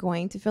said they were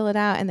going to fill it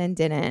out and then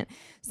didn't.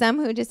 Some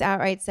who just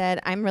outright said,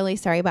 I'm really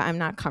sorry, but I'm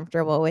not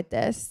comfortable with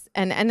this.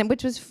 And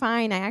which was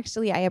fine. I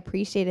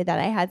appreciated that.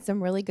 I had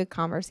some really good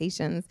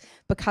conversations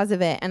because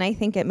of it. And I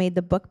think it made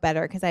the book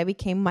better because I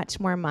became much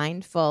more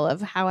mindful of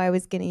how I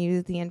was going to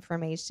use the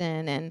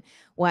information and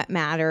what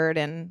mattered.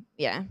 And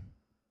yeah.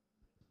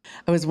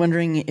 I was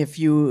wondering if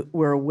you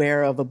were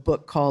aware of a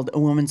book called A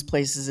Woman's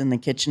Places in the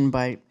Kitchen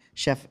by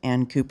Chef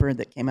Ann Cooper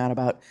that came out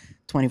about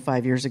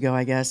 25 years ago,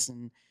 I guess.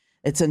 And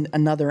it's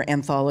another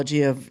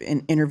anthology of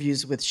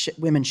interviews with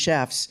women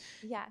chefs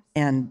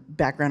and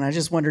background. I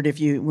just wondered if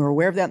you were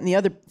aware of that. And the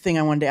other thing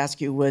I wanted to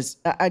ask you was,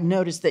 I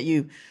noticed that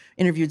you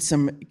interviewed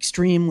some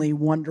extremely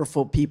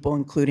wonderful people,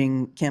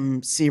 including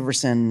Kim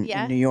Severson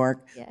in New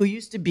York, who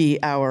used to be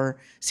our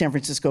San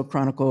Francisco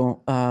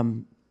Chronicle,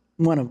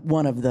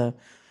 one of the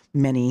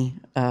many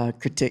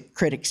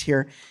critics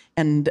here,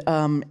 and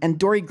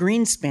Dory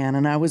Greenspan,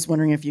 and I was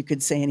wondering if you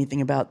could say anything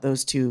about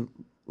those two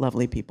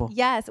lovely people.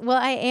 Yes, well,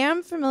 I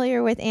am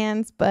familiar with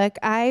Anne's book.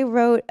 I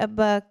wrote a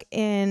book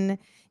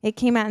it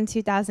came out in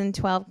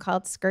 2012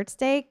 called Skirt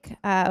Steak,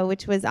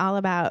 which was all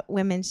about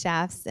women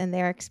chefs and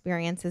their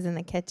experiences in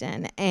the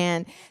kitchen.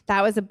 And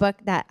that was a book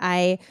that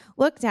I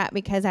looked at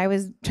because I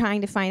was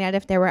trying to find out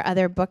if there were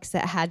other books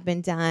that had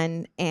been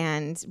done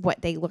and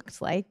what they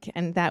looked like.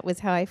 And that was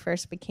how I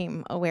first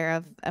became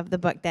aware of the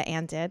book that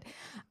Anne did.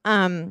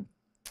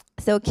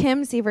 So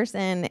Kim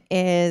Severson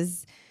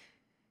is...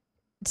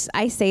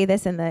 I say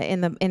this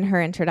in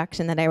her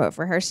introduction that I wrote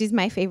for her. She's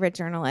my favorite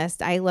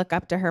journalist. I look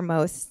up to her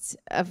most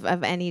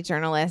of any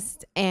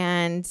journalist.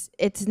 And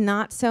it's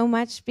not so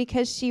much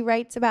because she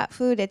writes about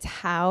food, it's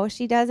how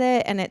she does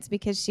it. And it's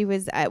because she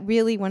was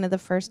really one of the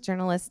first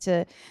journalists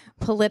to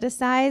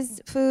politicize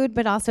food,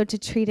 but also to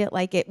treat it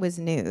like it was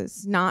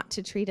news, not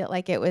to treat it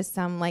like it was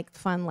some like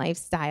fun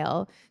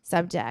lifestyle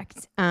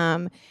subject.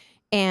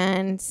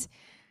 And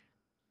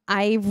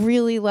I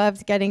really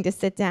loved getting to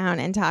sit down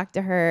and talk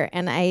to her,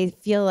 and I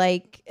feel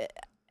like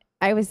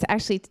I was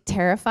actually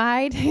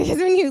terrified because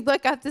when you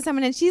look up to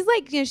someone and she's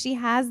like, she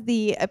has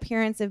the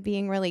appearance of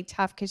being really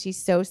tough because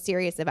she's so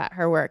serious about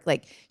her work.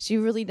 Like, she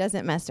really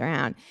doesn't mess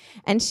around.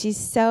 And she's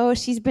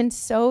been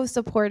so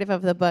supportive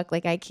of the book.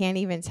 Like, I can't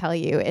even tell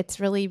you. It's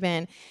really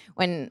been,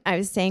 when I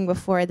was saying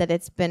before that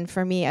it's been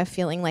for me a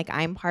feeling like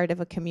I'm part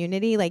of a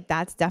community, like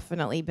that's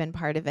definitely been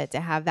part of it,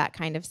 to have that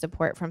kind of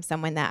support from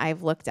someone that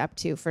I've looked up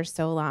to for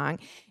so long.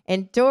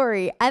 And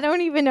Dory, I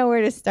don't even know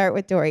where to start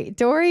with Dory.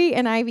 Dory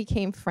and I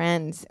became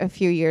friends a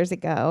few years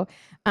ago.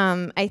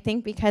 I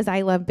think because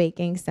I love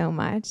baking so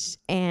much,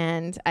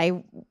 and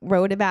I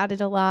wrote about it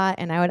a lot,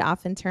 and I would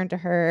often turn to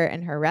her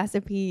and her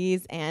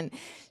recipes. And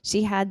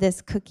she had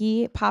this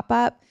cookie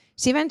pop-up.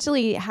 She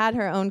eventually had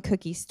her own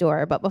cookie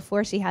store, but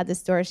before she had the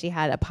store, she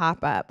had a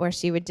pop-up where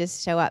she would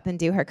just show up and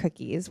do her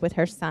cookies with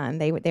her son.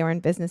 They were in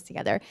business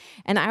together,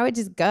 and I would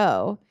just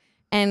go.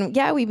 And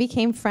yeah, we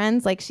became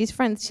friends. Like, she's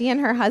friends. She and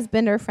her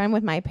husband are friends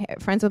with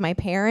my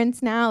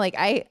parents now. Like,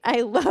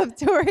 I love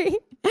Dory.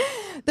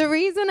 The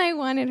reason I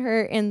wanted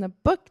her in the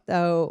book,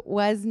 though,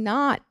 was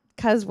not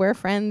because we're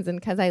friends and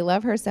because I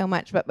love her so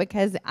much, but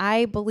because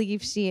I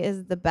believe she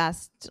is the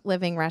best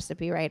living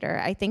recipe writer.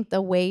 I think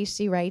the way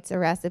she writes a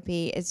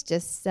recipe is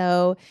just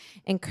so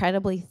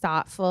incredibly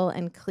thoughtful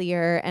and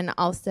clear, and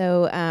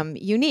also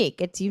unique.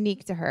 It's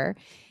unique to her.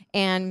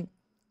 And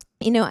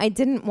I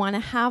didn't want to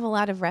have a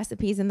lot of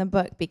recipes in the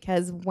book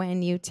because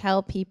when you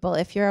tell people,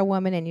 if you're a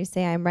woman and you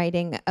say, I'm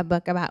writing a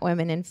book about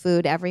women in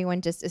food,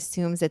 everyone just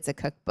assumes it's a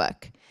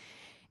cookbook.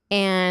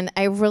 And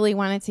I really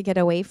wanted to get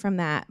away from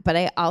that. But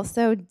I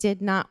also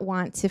did not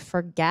want to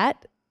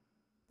forget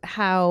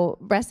how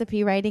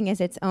recipe writing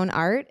is its own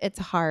art. It's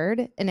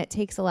hard, and it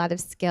takes a lot of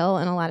skill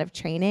and a lot of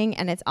training.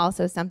 And it's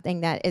also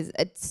something that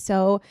it's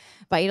so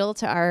vital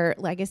to our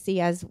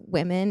legacy as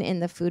women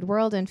in the food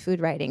world and food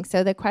writing.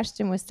 So the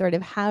question was sort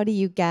of, how do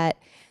you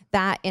get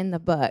that in the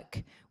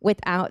book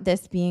without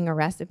this being a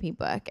recipe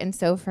book. And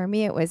so for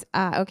me, it was,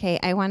 okay,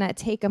 I want to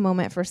take a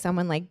moment for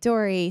someone like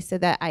Dory so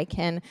that I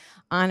can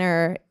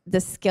honor the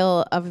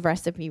skill of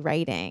recipe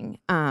writing.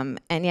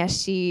 And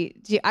yes,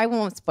 I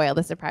won't spoil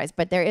the surprise,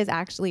 but there is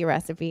actually a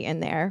recipe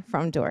in there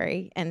from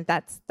Dory. And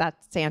that's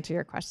to answer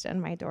your question,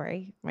 my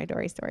Dory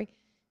story.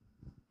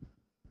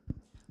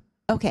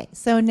 Okay,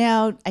 so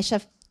now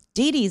Chef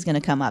Dee Dee is going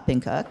to come up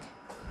and cook.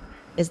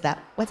 Is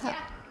that what's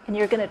happening? And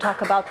you're going to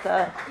talk about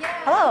the...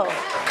 Hello.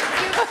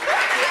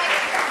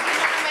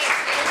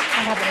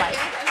 I have the mic.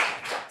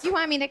 Do you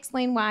want me to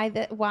explain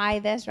why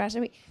this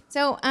recipe?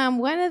 So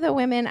one of the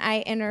women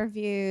I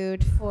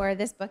interviewed for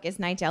this book is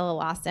Nigella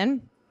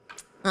Lawson.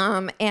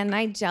 And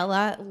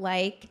Nigella,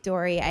 like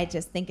Dory, I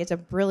just think is a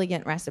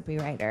brilliant recipe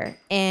writer.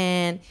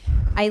 And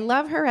I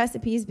love her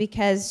recipes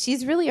because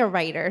she's really a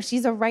writer.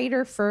 She's a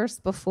writer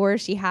first before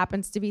she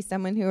happens to be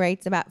someone who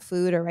writes about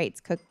food or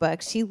writes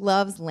cookbooks. She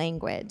loves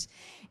language.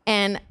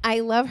 And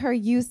I love her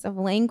use of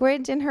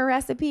language in her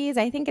recipes.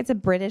 I think it's a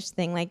British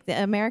thing. Like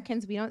the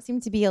Americans, we don't seem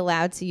to be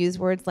allowed to use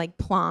words like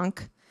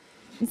plonk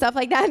and stuff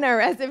like that in our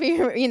recipe,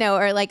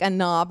 or like a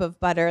knob of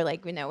butter,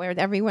 like, where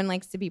everyone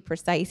likes to be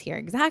precise here,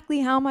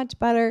 exactly how much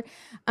butter.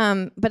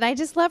 But I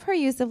just love her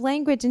use of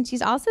language. And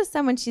she's also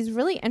she's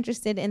really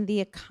interested in the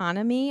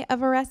economy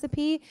of a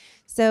recipe.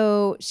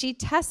 So she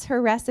tests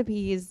her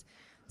recipes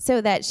so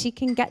that she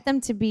can get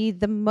them to be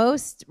the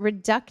most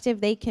reductive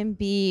they can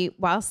be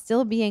while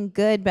still being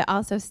good, but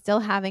also still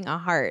having a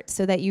heart,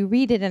 so that you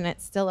read it and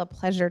it's still a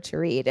pleasure to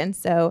read. And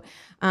so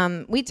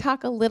we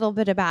talk a little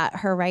bit about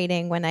her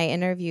writing when I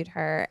interviewed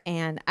her,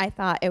 and I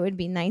thought it would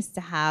be nice to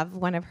have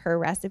one of her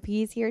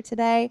recipes here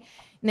today.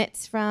 And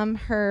it's from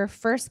her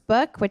first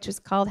book, which was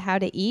called How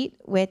to Eat,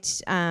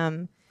 which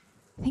I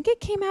think it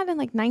came out in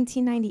like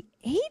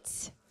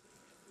 1998.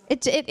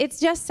 It's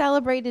just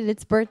celebrated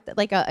its birthday,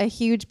 like a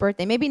huge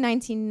birthday, maybe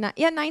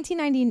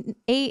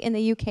 1998 in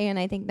the UK, and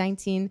I think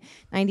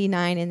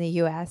 1999 in the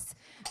US.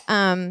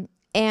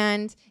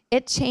 And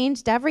it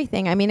changed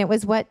everything. I mean, it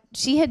was what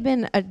she had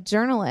been a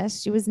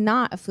journalist. She was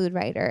not a food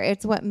writer.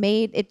 It's what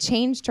it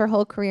changed her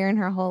whole career and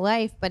her whole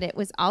life. But it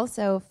was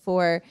also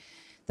for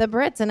the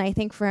Brits, and I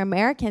think for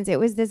Americans, it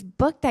was this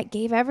book that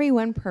gave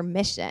everyone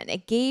permission.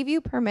 It gave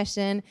you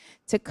permission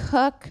to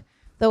cook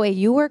the way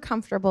you were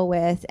comfortable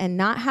with and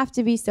not have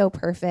to be so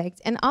perfect,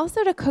 and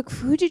also to cook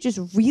food you just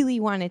really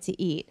wanted to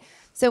eat.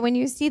 So when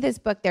you see this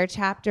book, there are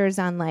chapters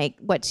on like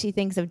what she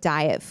thinks of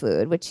diet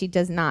food, which she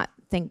does not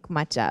think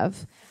much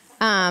of,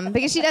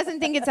 because she doesn't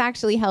think it's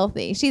actually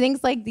healthy. She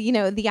thinks like,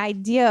 the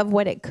idea of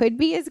what it could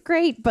be is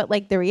great, but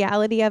like the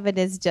reality of it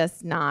is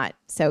just not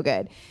so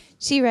good.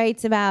 She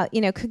writes about,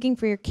 cooking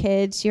for your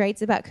kids. She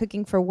writes about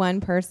cooking for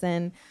one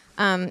person.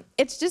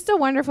 It's just a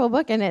wonderful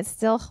book, and it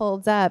still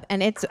holds up,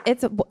 and it's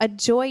a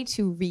joy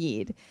to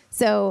read.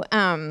 So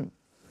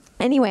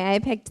anyway, I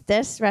picked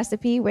this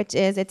recipe,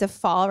 it's a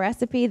fall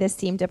recipe. This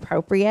seemed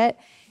appropriate.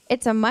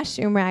 It's a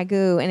mushroom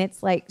ragu, and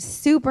it's like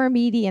super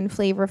meaty and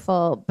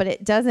flavorful, but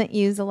it doesn't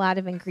use a lot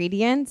of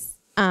ingredients.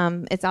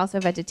 It's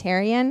also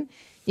vegetarian.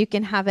 You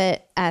can have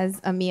it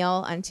as a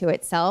meal unto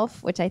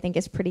itself, which I think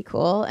is pretty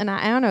cool. And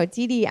I don't know,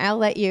 Dee Dee, I'll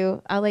let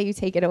you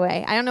take it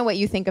away. I don't know what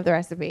you think of the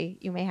recipe.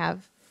 You may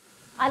have.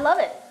 I love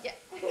it.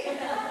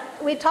 Yeah.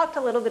 We talked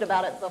a little bit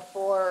about it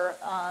before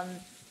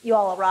you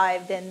all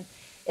arrived, and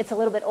it's a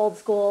little bit old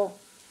school.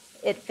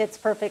 It fits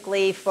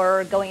perfectly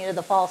for going into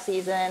the fall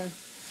season.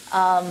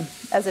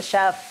 As a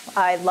chef,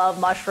 I love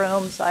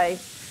mushrooms. I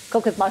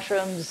cook with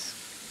mushrooms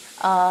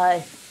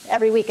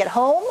every week at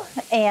home,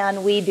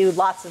 and we do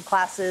lots of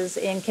classes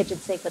in kitchen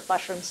sink with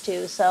mushrooms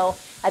too. So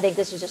I think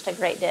this is just a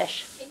great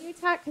dish. Can you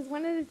talk, because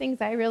one of the things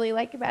I really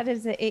like about it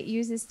is that it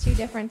uses 2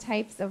 different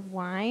types of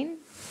wine,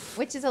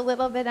 which is a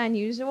little bit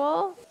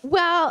unusual.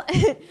 Well,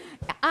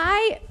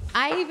 I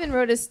even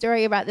wrote a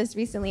story about this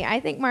recently. I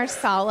think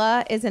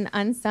Marsala is an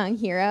unsung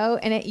hero,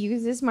 and it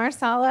uses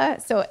Marsala,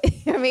 so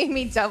it made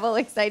me double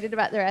excited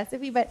about the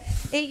recipe. But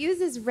it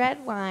uses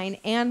red wine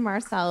and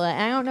Marsala,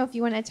 and I don't know if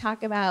you want to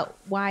talk about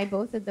why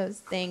both of those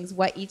things,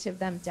 what each of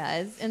them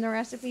does in the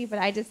recipe, but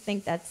I just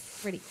think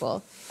that's pretty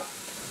cool.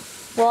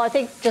 Well, I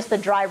think just the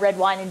dry red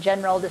wine in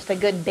general, just a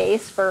good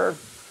base for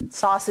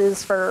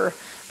sauces for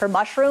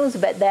mushrooms,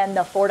 but then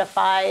the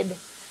fortified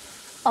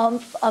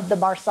oomph of the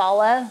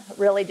Marsala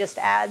really just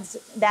adds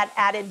that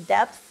added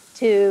depth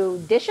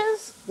to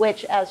dishes,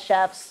 which as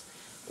chefs,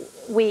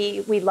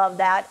 we love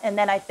that. And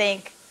then I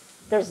think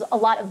there's a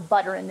lot of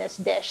butter in this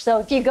dish. So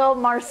if you go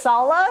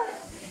Marsala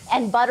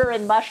and butter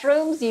and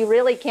mushrooms, you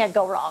really can't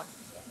go wrong.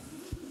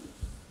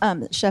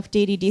 Chef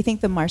Dee Dee, do you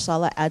think the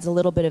Marsala adds a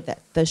little bit of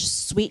the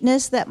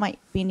sweetness that might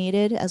be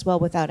needed as well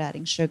without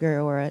adding sugar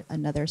or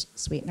another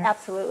sweetener?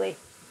 Absolutely,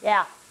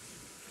 yeah.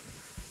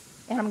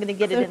 And I'm going to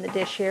get it in the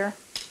dish here.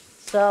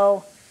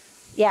 So,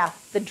 yeah,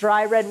 the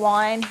dry red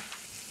wine,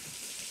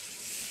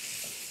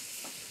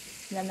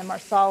 and then the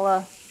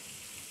Marsala.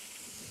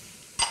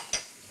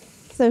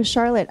 So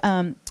Charlotte,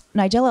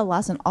 Nigella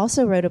Lawson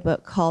also wrote a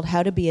book called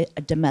How to Be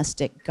a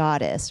Domestic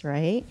Goddess,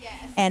 right?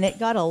 Yes. And it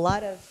got a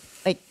lot of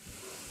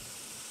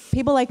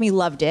people like me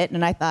loved it,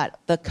 and I thought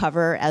the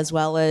cover as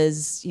well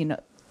as,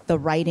 the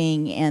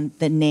writing and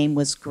the name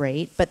was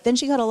great. But then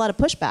she got a lot of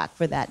pushback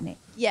for that name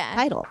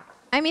title.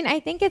 I mean, I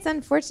think it's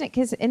unfortunate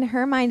because in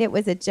her mind it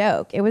was a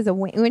joke. It was a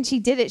wink. When she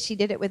did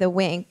it with a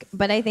wink.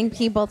 But I think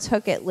people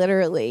took it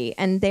literally,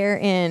 and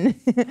therein,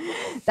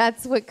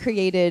 that's what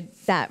created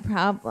that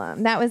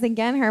problem. That was,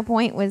 again, her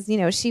point was,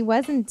 she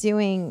wasn't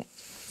doing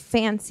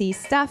fancy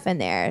stuff in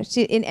there.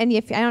 And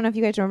if I don't know if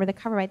you guys remember the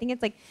cover, but I think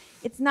it's like,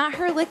 it's not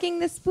her licking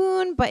the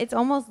spoon, but it's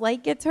almost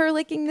like it's her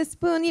licking the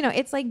spoon.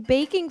 It's like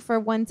baking for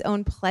one's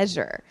own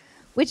pleasure,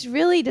 which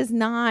really does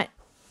not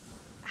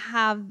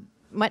have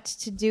much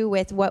to do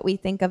with what we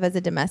think of as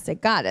a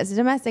domestic goddess. A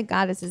domestic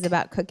goddess is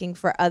about cooking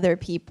for other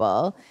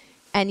people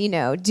and,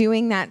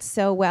 doing that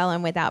so well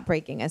and without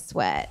breaking a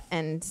sweat.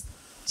 And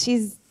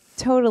she's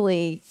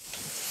totally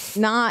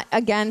not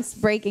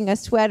against breaking a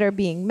sweat or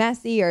being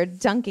messy or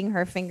dunking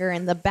her finger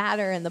in the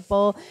batter in the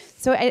bowl.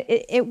 So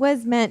it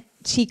was meant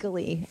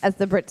cheekily, as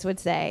the Brits would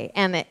say.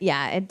 And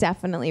it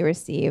definitely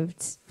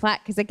received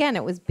flack because, again,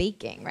 it was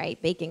baking, right?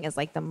 Baking is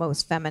like the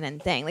most feminine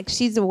thing. Like,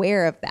 she's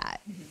aware of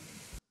that.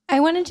 I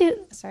wanted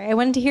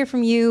to hear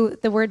from you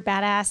the word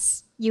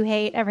badass you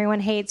hate, everyone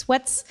hates.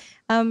 What's,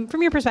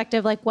 from your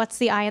perspective, like what's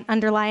the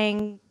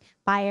underlying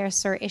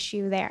bias or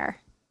issue there?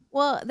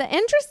 Well, the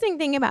interesting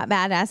thing about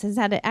badass is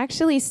that it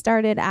actually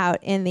started out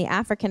in the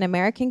African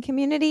American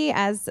community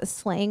as a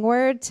slang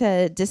word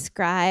to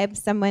describe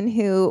someone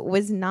who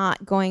was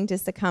not going to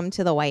succumb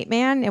to the white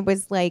man. It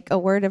was like a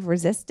word of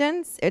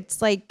resistance.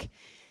 It's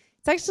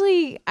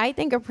actually, I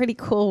think, a pretty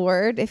cool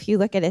word if you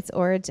look at its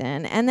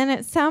origin. And then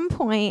at some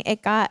point,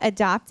 it got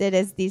adopted,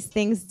 as these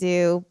things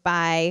do,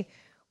 by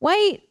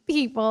white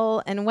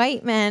people, and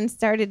white men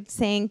started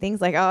saying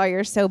things like, oh,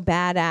 you're so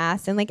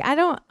badass. And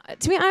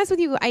to be honest with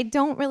you, I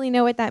don't really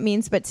know what that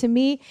means. But to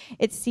me,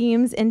 it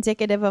seems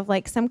indicative of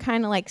like some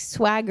kind of like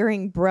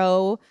swaggering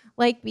bro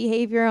like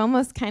behavior,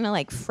 almost kind of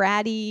like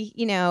fratty,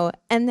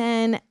 And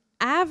then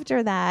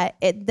after that,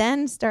 it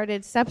then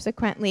started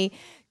subsequently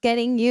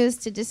getting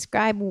used to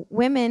describe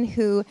women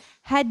who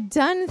had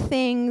done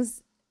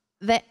things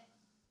that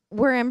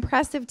were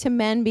impressive to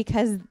men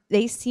because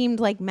they seemed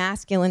like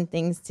masculine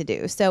things to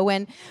do. So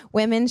when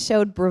women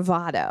showed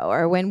bravado,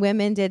 or when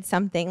women did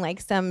something like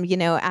some,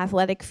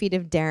 athletic feat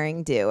of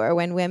daring do, or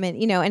when women,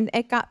 and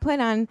it got put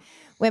on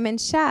women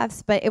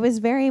chefs, but it was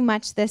very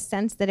much this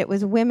sense that it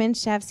was women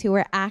chefs who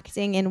were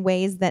acting in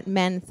ways that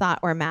men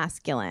thought were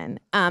masculine.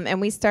 And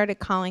we started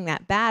calling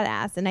that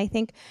badass. And I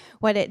think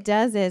what it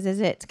does is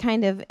it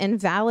kind of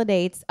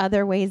invalidates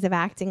other ways of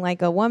acting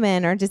like a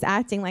woman, or just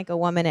acting like a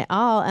woman at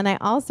all. And I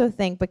also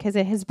think because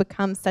it has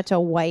become such a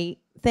white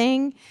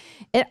thing,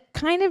 it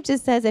kind of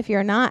just says if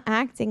you're not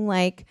acting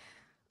like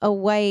a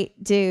white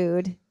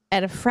dude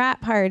at a frat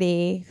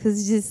party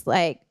who's just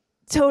like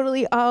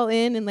totally all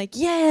in and like,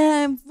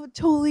 yeah, I'm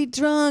totally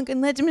drunk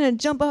and I'm gonna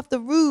jump off the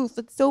roof,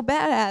 it's so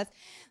badass.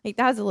 Like,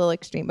 that was a little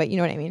extreme, but you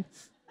know what I mean.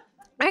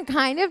 I'm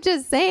kind of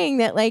just saying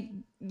that like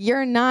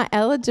you're not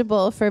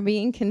eligible for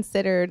being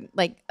considered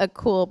like a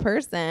cool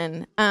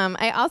person.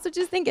 I also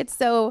just think it's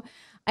so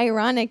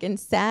ironic and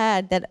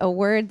sad that a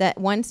word that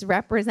once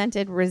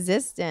represented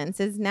resistance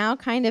is now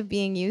kind of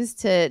being used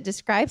to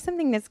describe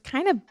something that's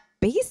kind of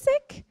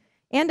basic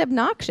and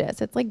obnoxious.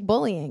 It's like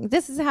bullying.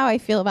 This is how I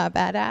feel about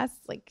badass.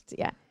 Like,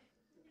 yeah.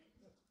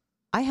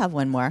 I have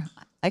one more.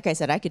 Like I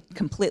said, I could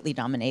completely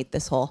dominate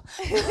this whole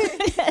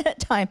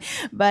time.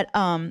 But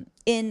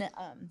in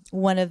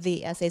one of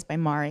the essays by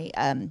Mari,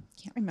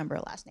 can't remember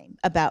her last name,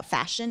 about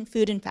fashion,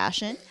 food and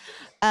fashion,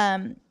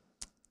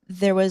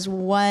 there was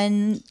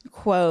one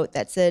quote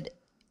that said,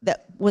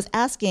 that was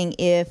asking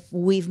if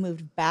we've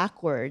moved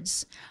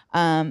backwards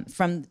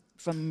from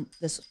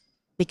this,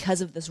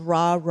 because of this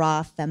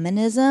raw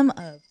feminism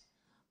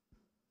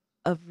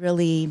of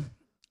really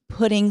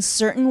putting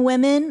certain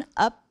women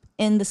up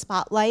in the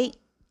spotlight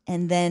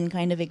and then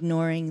kind of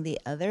ignoring the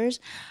others.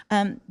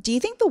 Do you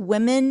think the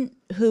women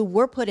who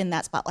were put in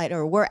that spotlight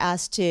or were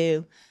asked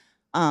to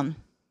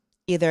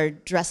either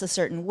dress a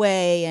certain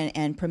way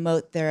and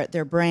promote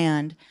their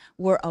brand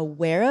were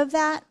aware of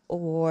that?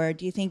 Or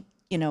do you think,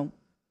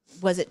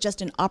 was it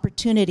just an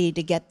opportunity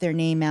to get their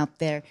name out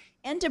there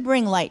and to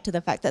bring light to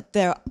the fact that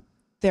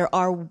there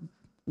are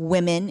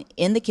women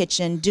in the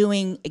kitchen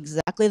doing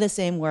exactly the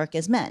same work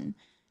as men?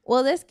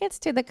 Well, this gets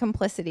to the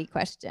complicity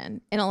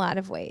question in a lot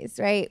of ways,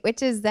 right?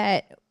 Which is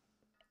that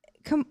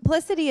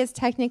complicity is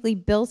technically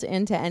built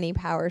into any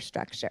power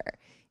structure.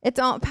 It's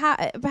all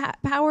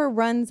power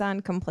runs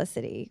on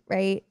complicity,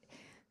 right?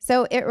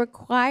 So it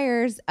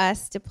requires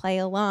us to play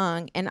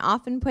along and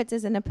often puts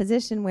us in a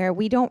position where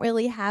we don't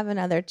really have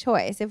another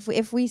choice.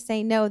 If we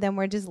say no, then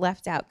we're just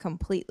left out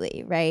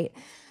completely, right?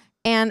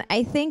 And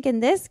I think in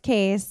this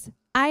case,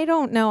 I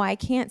don't know, I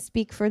can't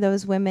speak for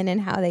those women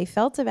and how they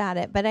felt about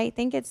it, but I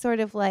think it's sort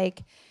of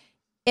like,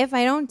 if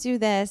I don't do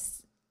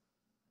this,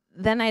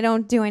 then I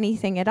don't do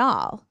anything at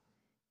all.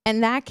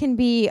 And that can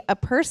be a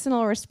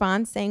personal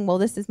response saying, well,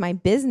 this is my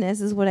business,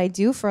 this is what I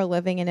do for a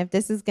living. And if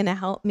this is going to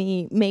help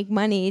me make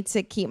money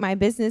to keep my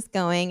business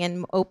going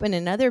and open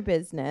another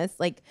business,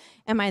 like,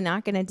 am I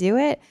not going to do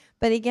it?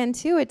 But again,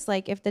 too, it's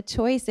like if the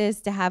choice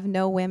is to have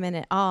no women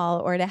at all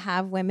or to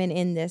have women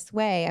in this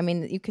way, I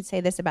mean, you could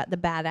say this about the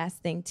badass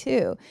thing,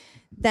 too.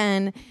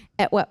 Then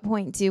at what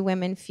point do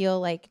women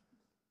feel like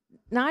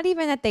not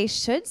even that they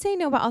should say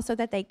no, but also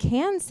that they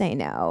can say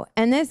no?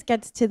 And this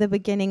gets to the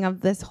beginning of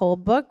this whole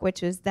book,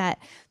 which is that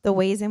the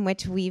ways in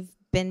which we've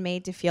been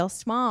made to feel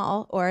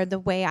small, or the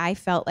way I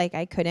felt like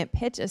I couldn't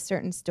pitch a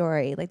certain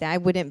story, like that I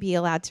wouldn't be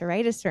allowed to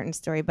write a certain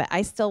story, but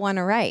I still want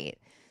to write.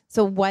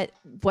 So what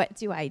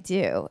do I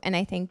do? And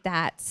I think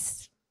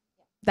that's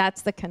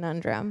the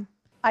conundrum.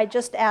 I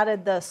just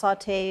added the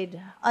sautéed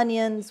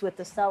onions with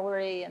the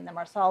celery and the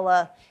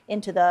marsala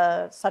into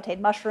the sautéed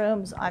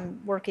mushrooms.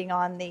 I'm working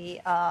on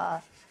the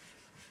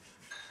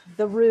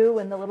roux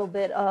and the little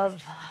bit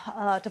of,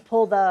 to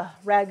pull the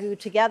ragu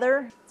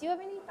together. Do you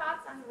have any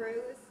thoughts on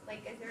roux?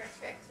 Like, is there a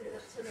trick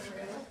to the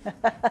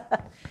roux?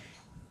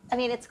 I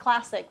mean, it's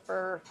classic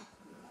for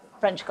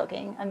French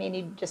cooking. I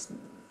mean,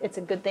 it's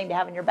a good thing to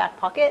have in your back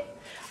pocket.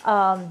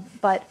 And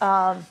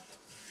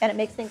it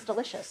makes things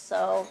delicious.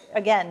 So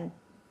again,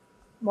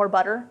 more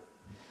butter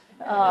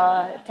to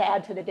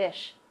add to the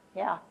dish.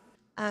 Yeah.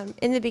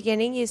 In the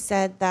beginning, you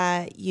said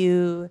that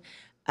you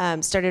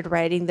started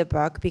writing the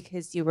book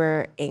because you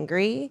were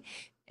angry.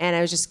 And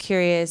I was just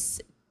curious,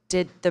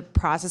 did the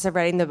process of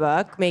writing the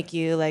book make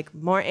you like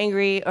more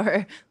angry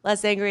or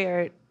less angry,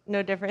 or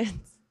no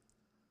difference?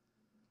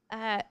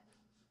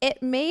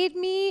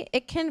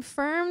 It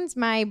confirmed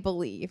my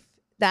belief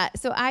that,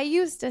 so I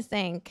used to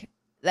think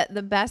that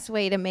the best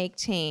way to make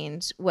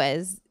change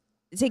was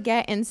to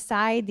get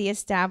inside the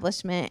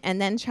establishment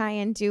and then try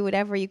and do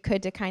whatever you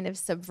could to kind of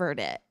subvert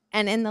it.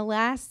 And in the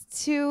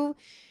last 2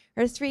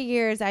 or 3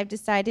 years, I've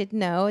decided,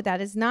 no,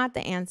 that is not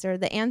the answer.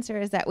 The answer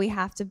is that we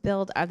have to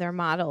build other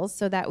models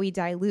so that we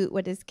dilute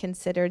what is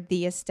considered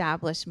the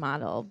established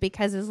model.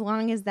 Because as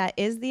long as that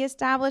is the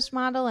established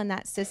model and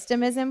that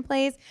system is in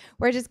place,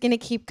 we're just going to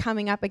keep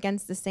coming up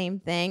against the same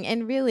thing.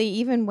 And really,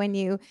 even when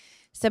you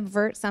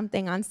subvert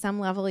something on some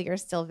level, you're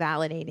still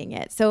validating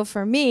it. So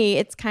for me,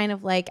 it's kind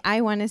of like, I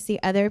want to see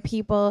other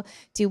people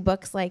do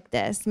books like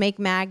this, make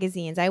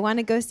magazines. I want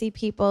to go see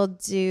people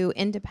do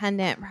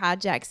independent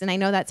projects. And I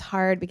know that's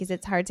hard because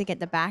it's hard to get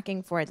the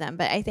backing for them.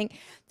 But I think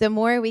the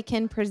more we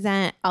can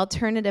present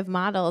alternative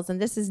models,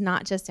 and this is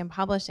not just in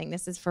publishing,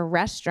 this is for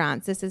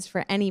restaurants, this is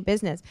for any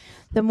business,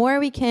 the more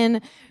we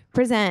can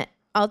present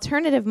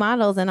alternative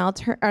models and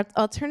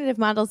alternative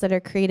models that are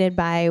created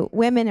by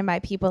women and by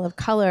people of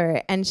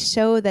color, and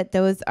show that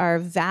those are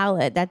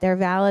valid, that they're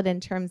valid in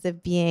terms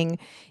of being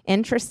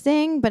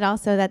interesting, but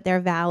also that they're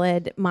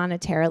valid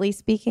monetarily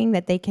speaking,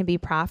 that they can be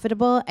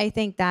profitable. I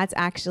think that's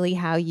actually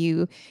how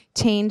you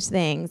change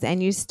things,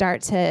 and you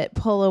start to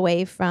pull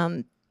away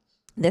from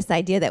this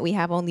idea that we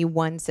have only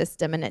one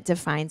system and it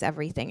defines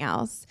everything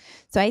else.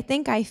 So I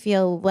think I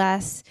feel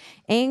less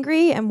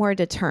angry and more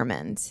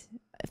determined,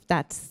 if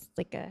that's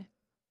like a...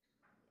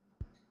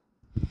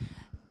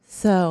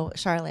 So,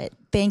 Charlotte,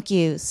 thank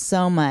you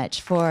so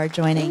much for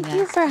joining us. Thank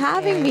you for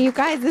having me, you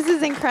guys. This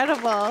is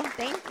incredible.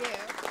 Thank you.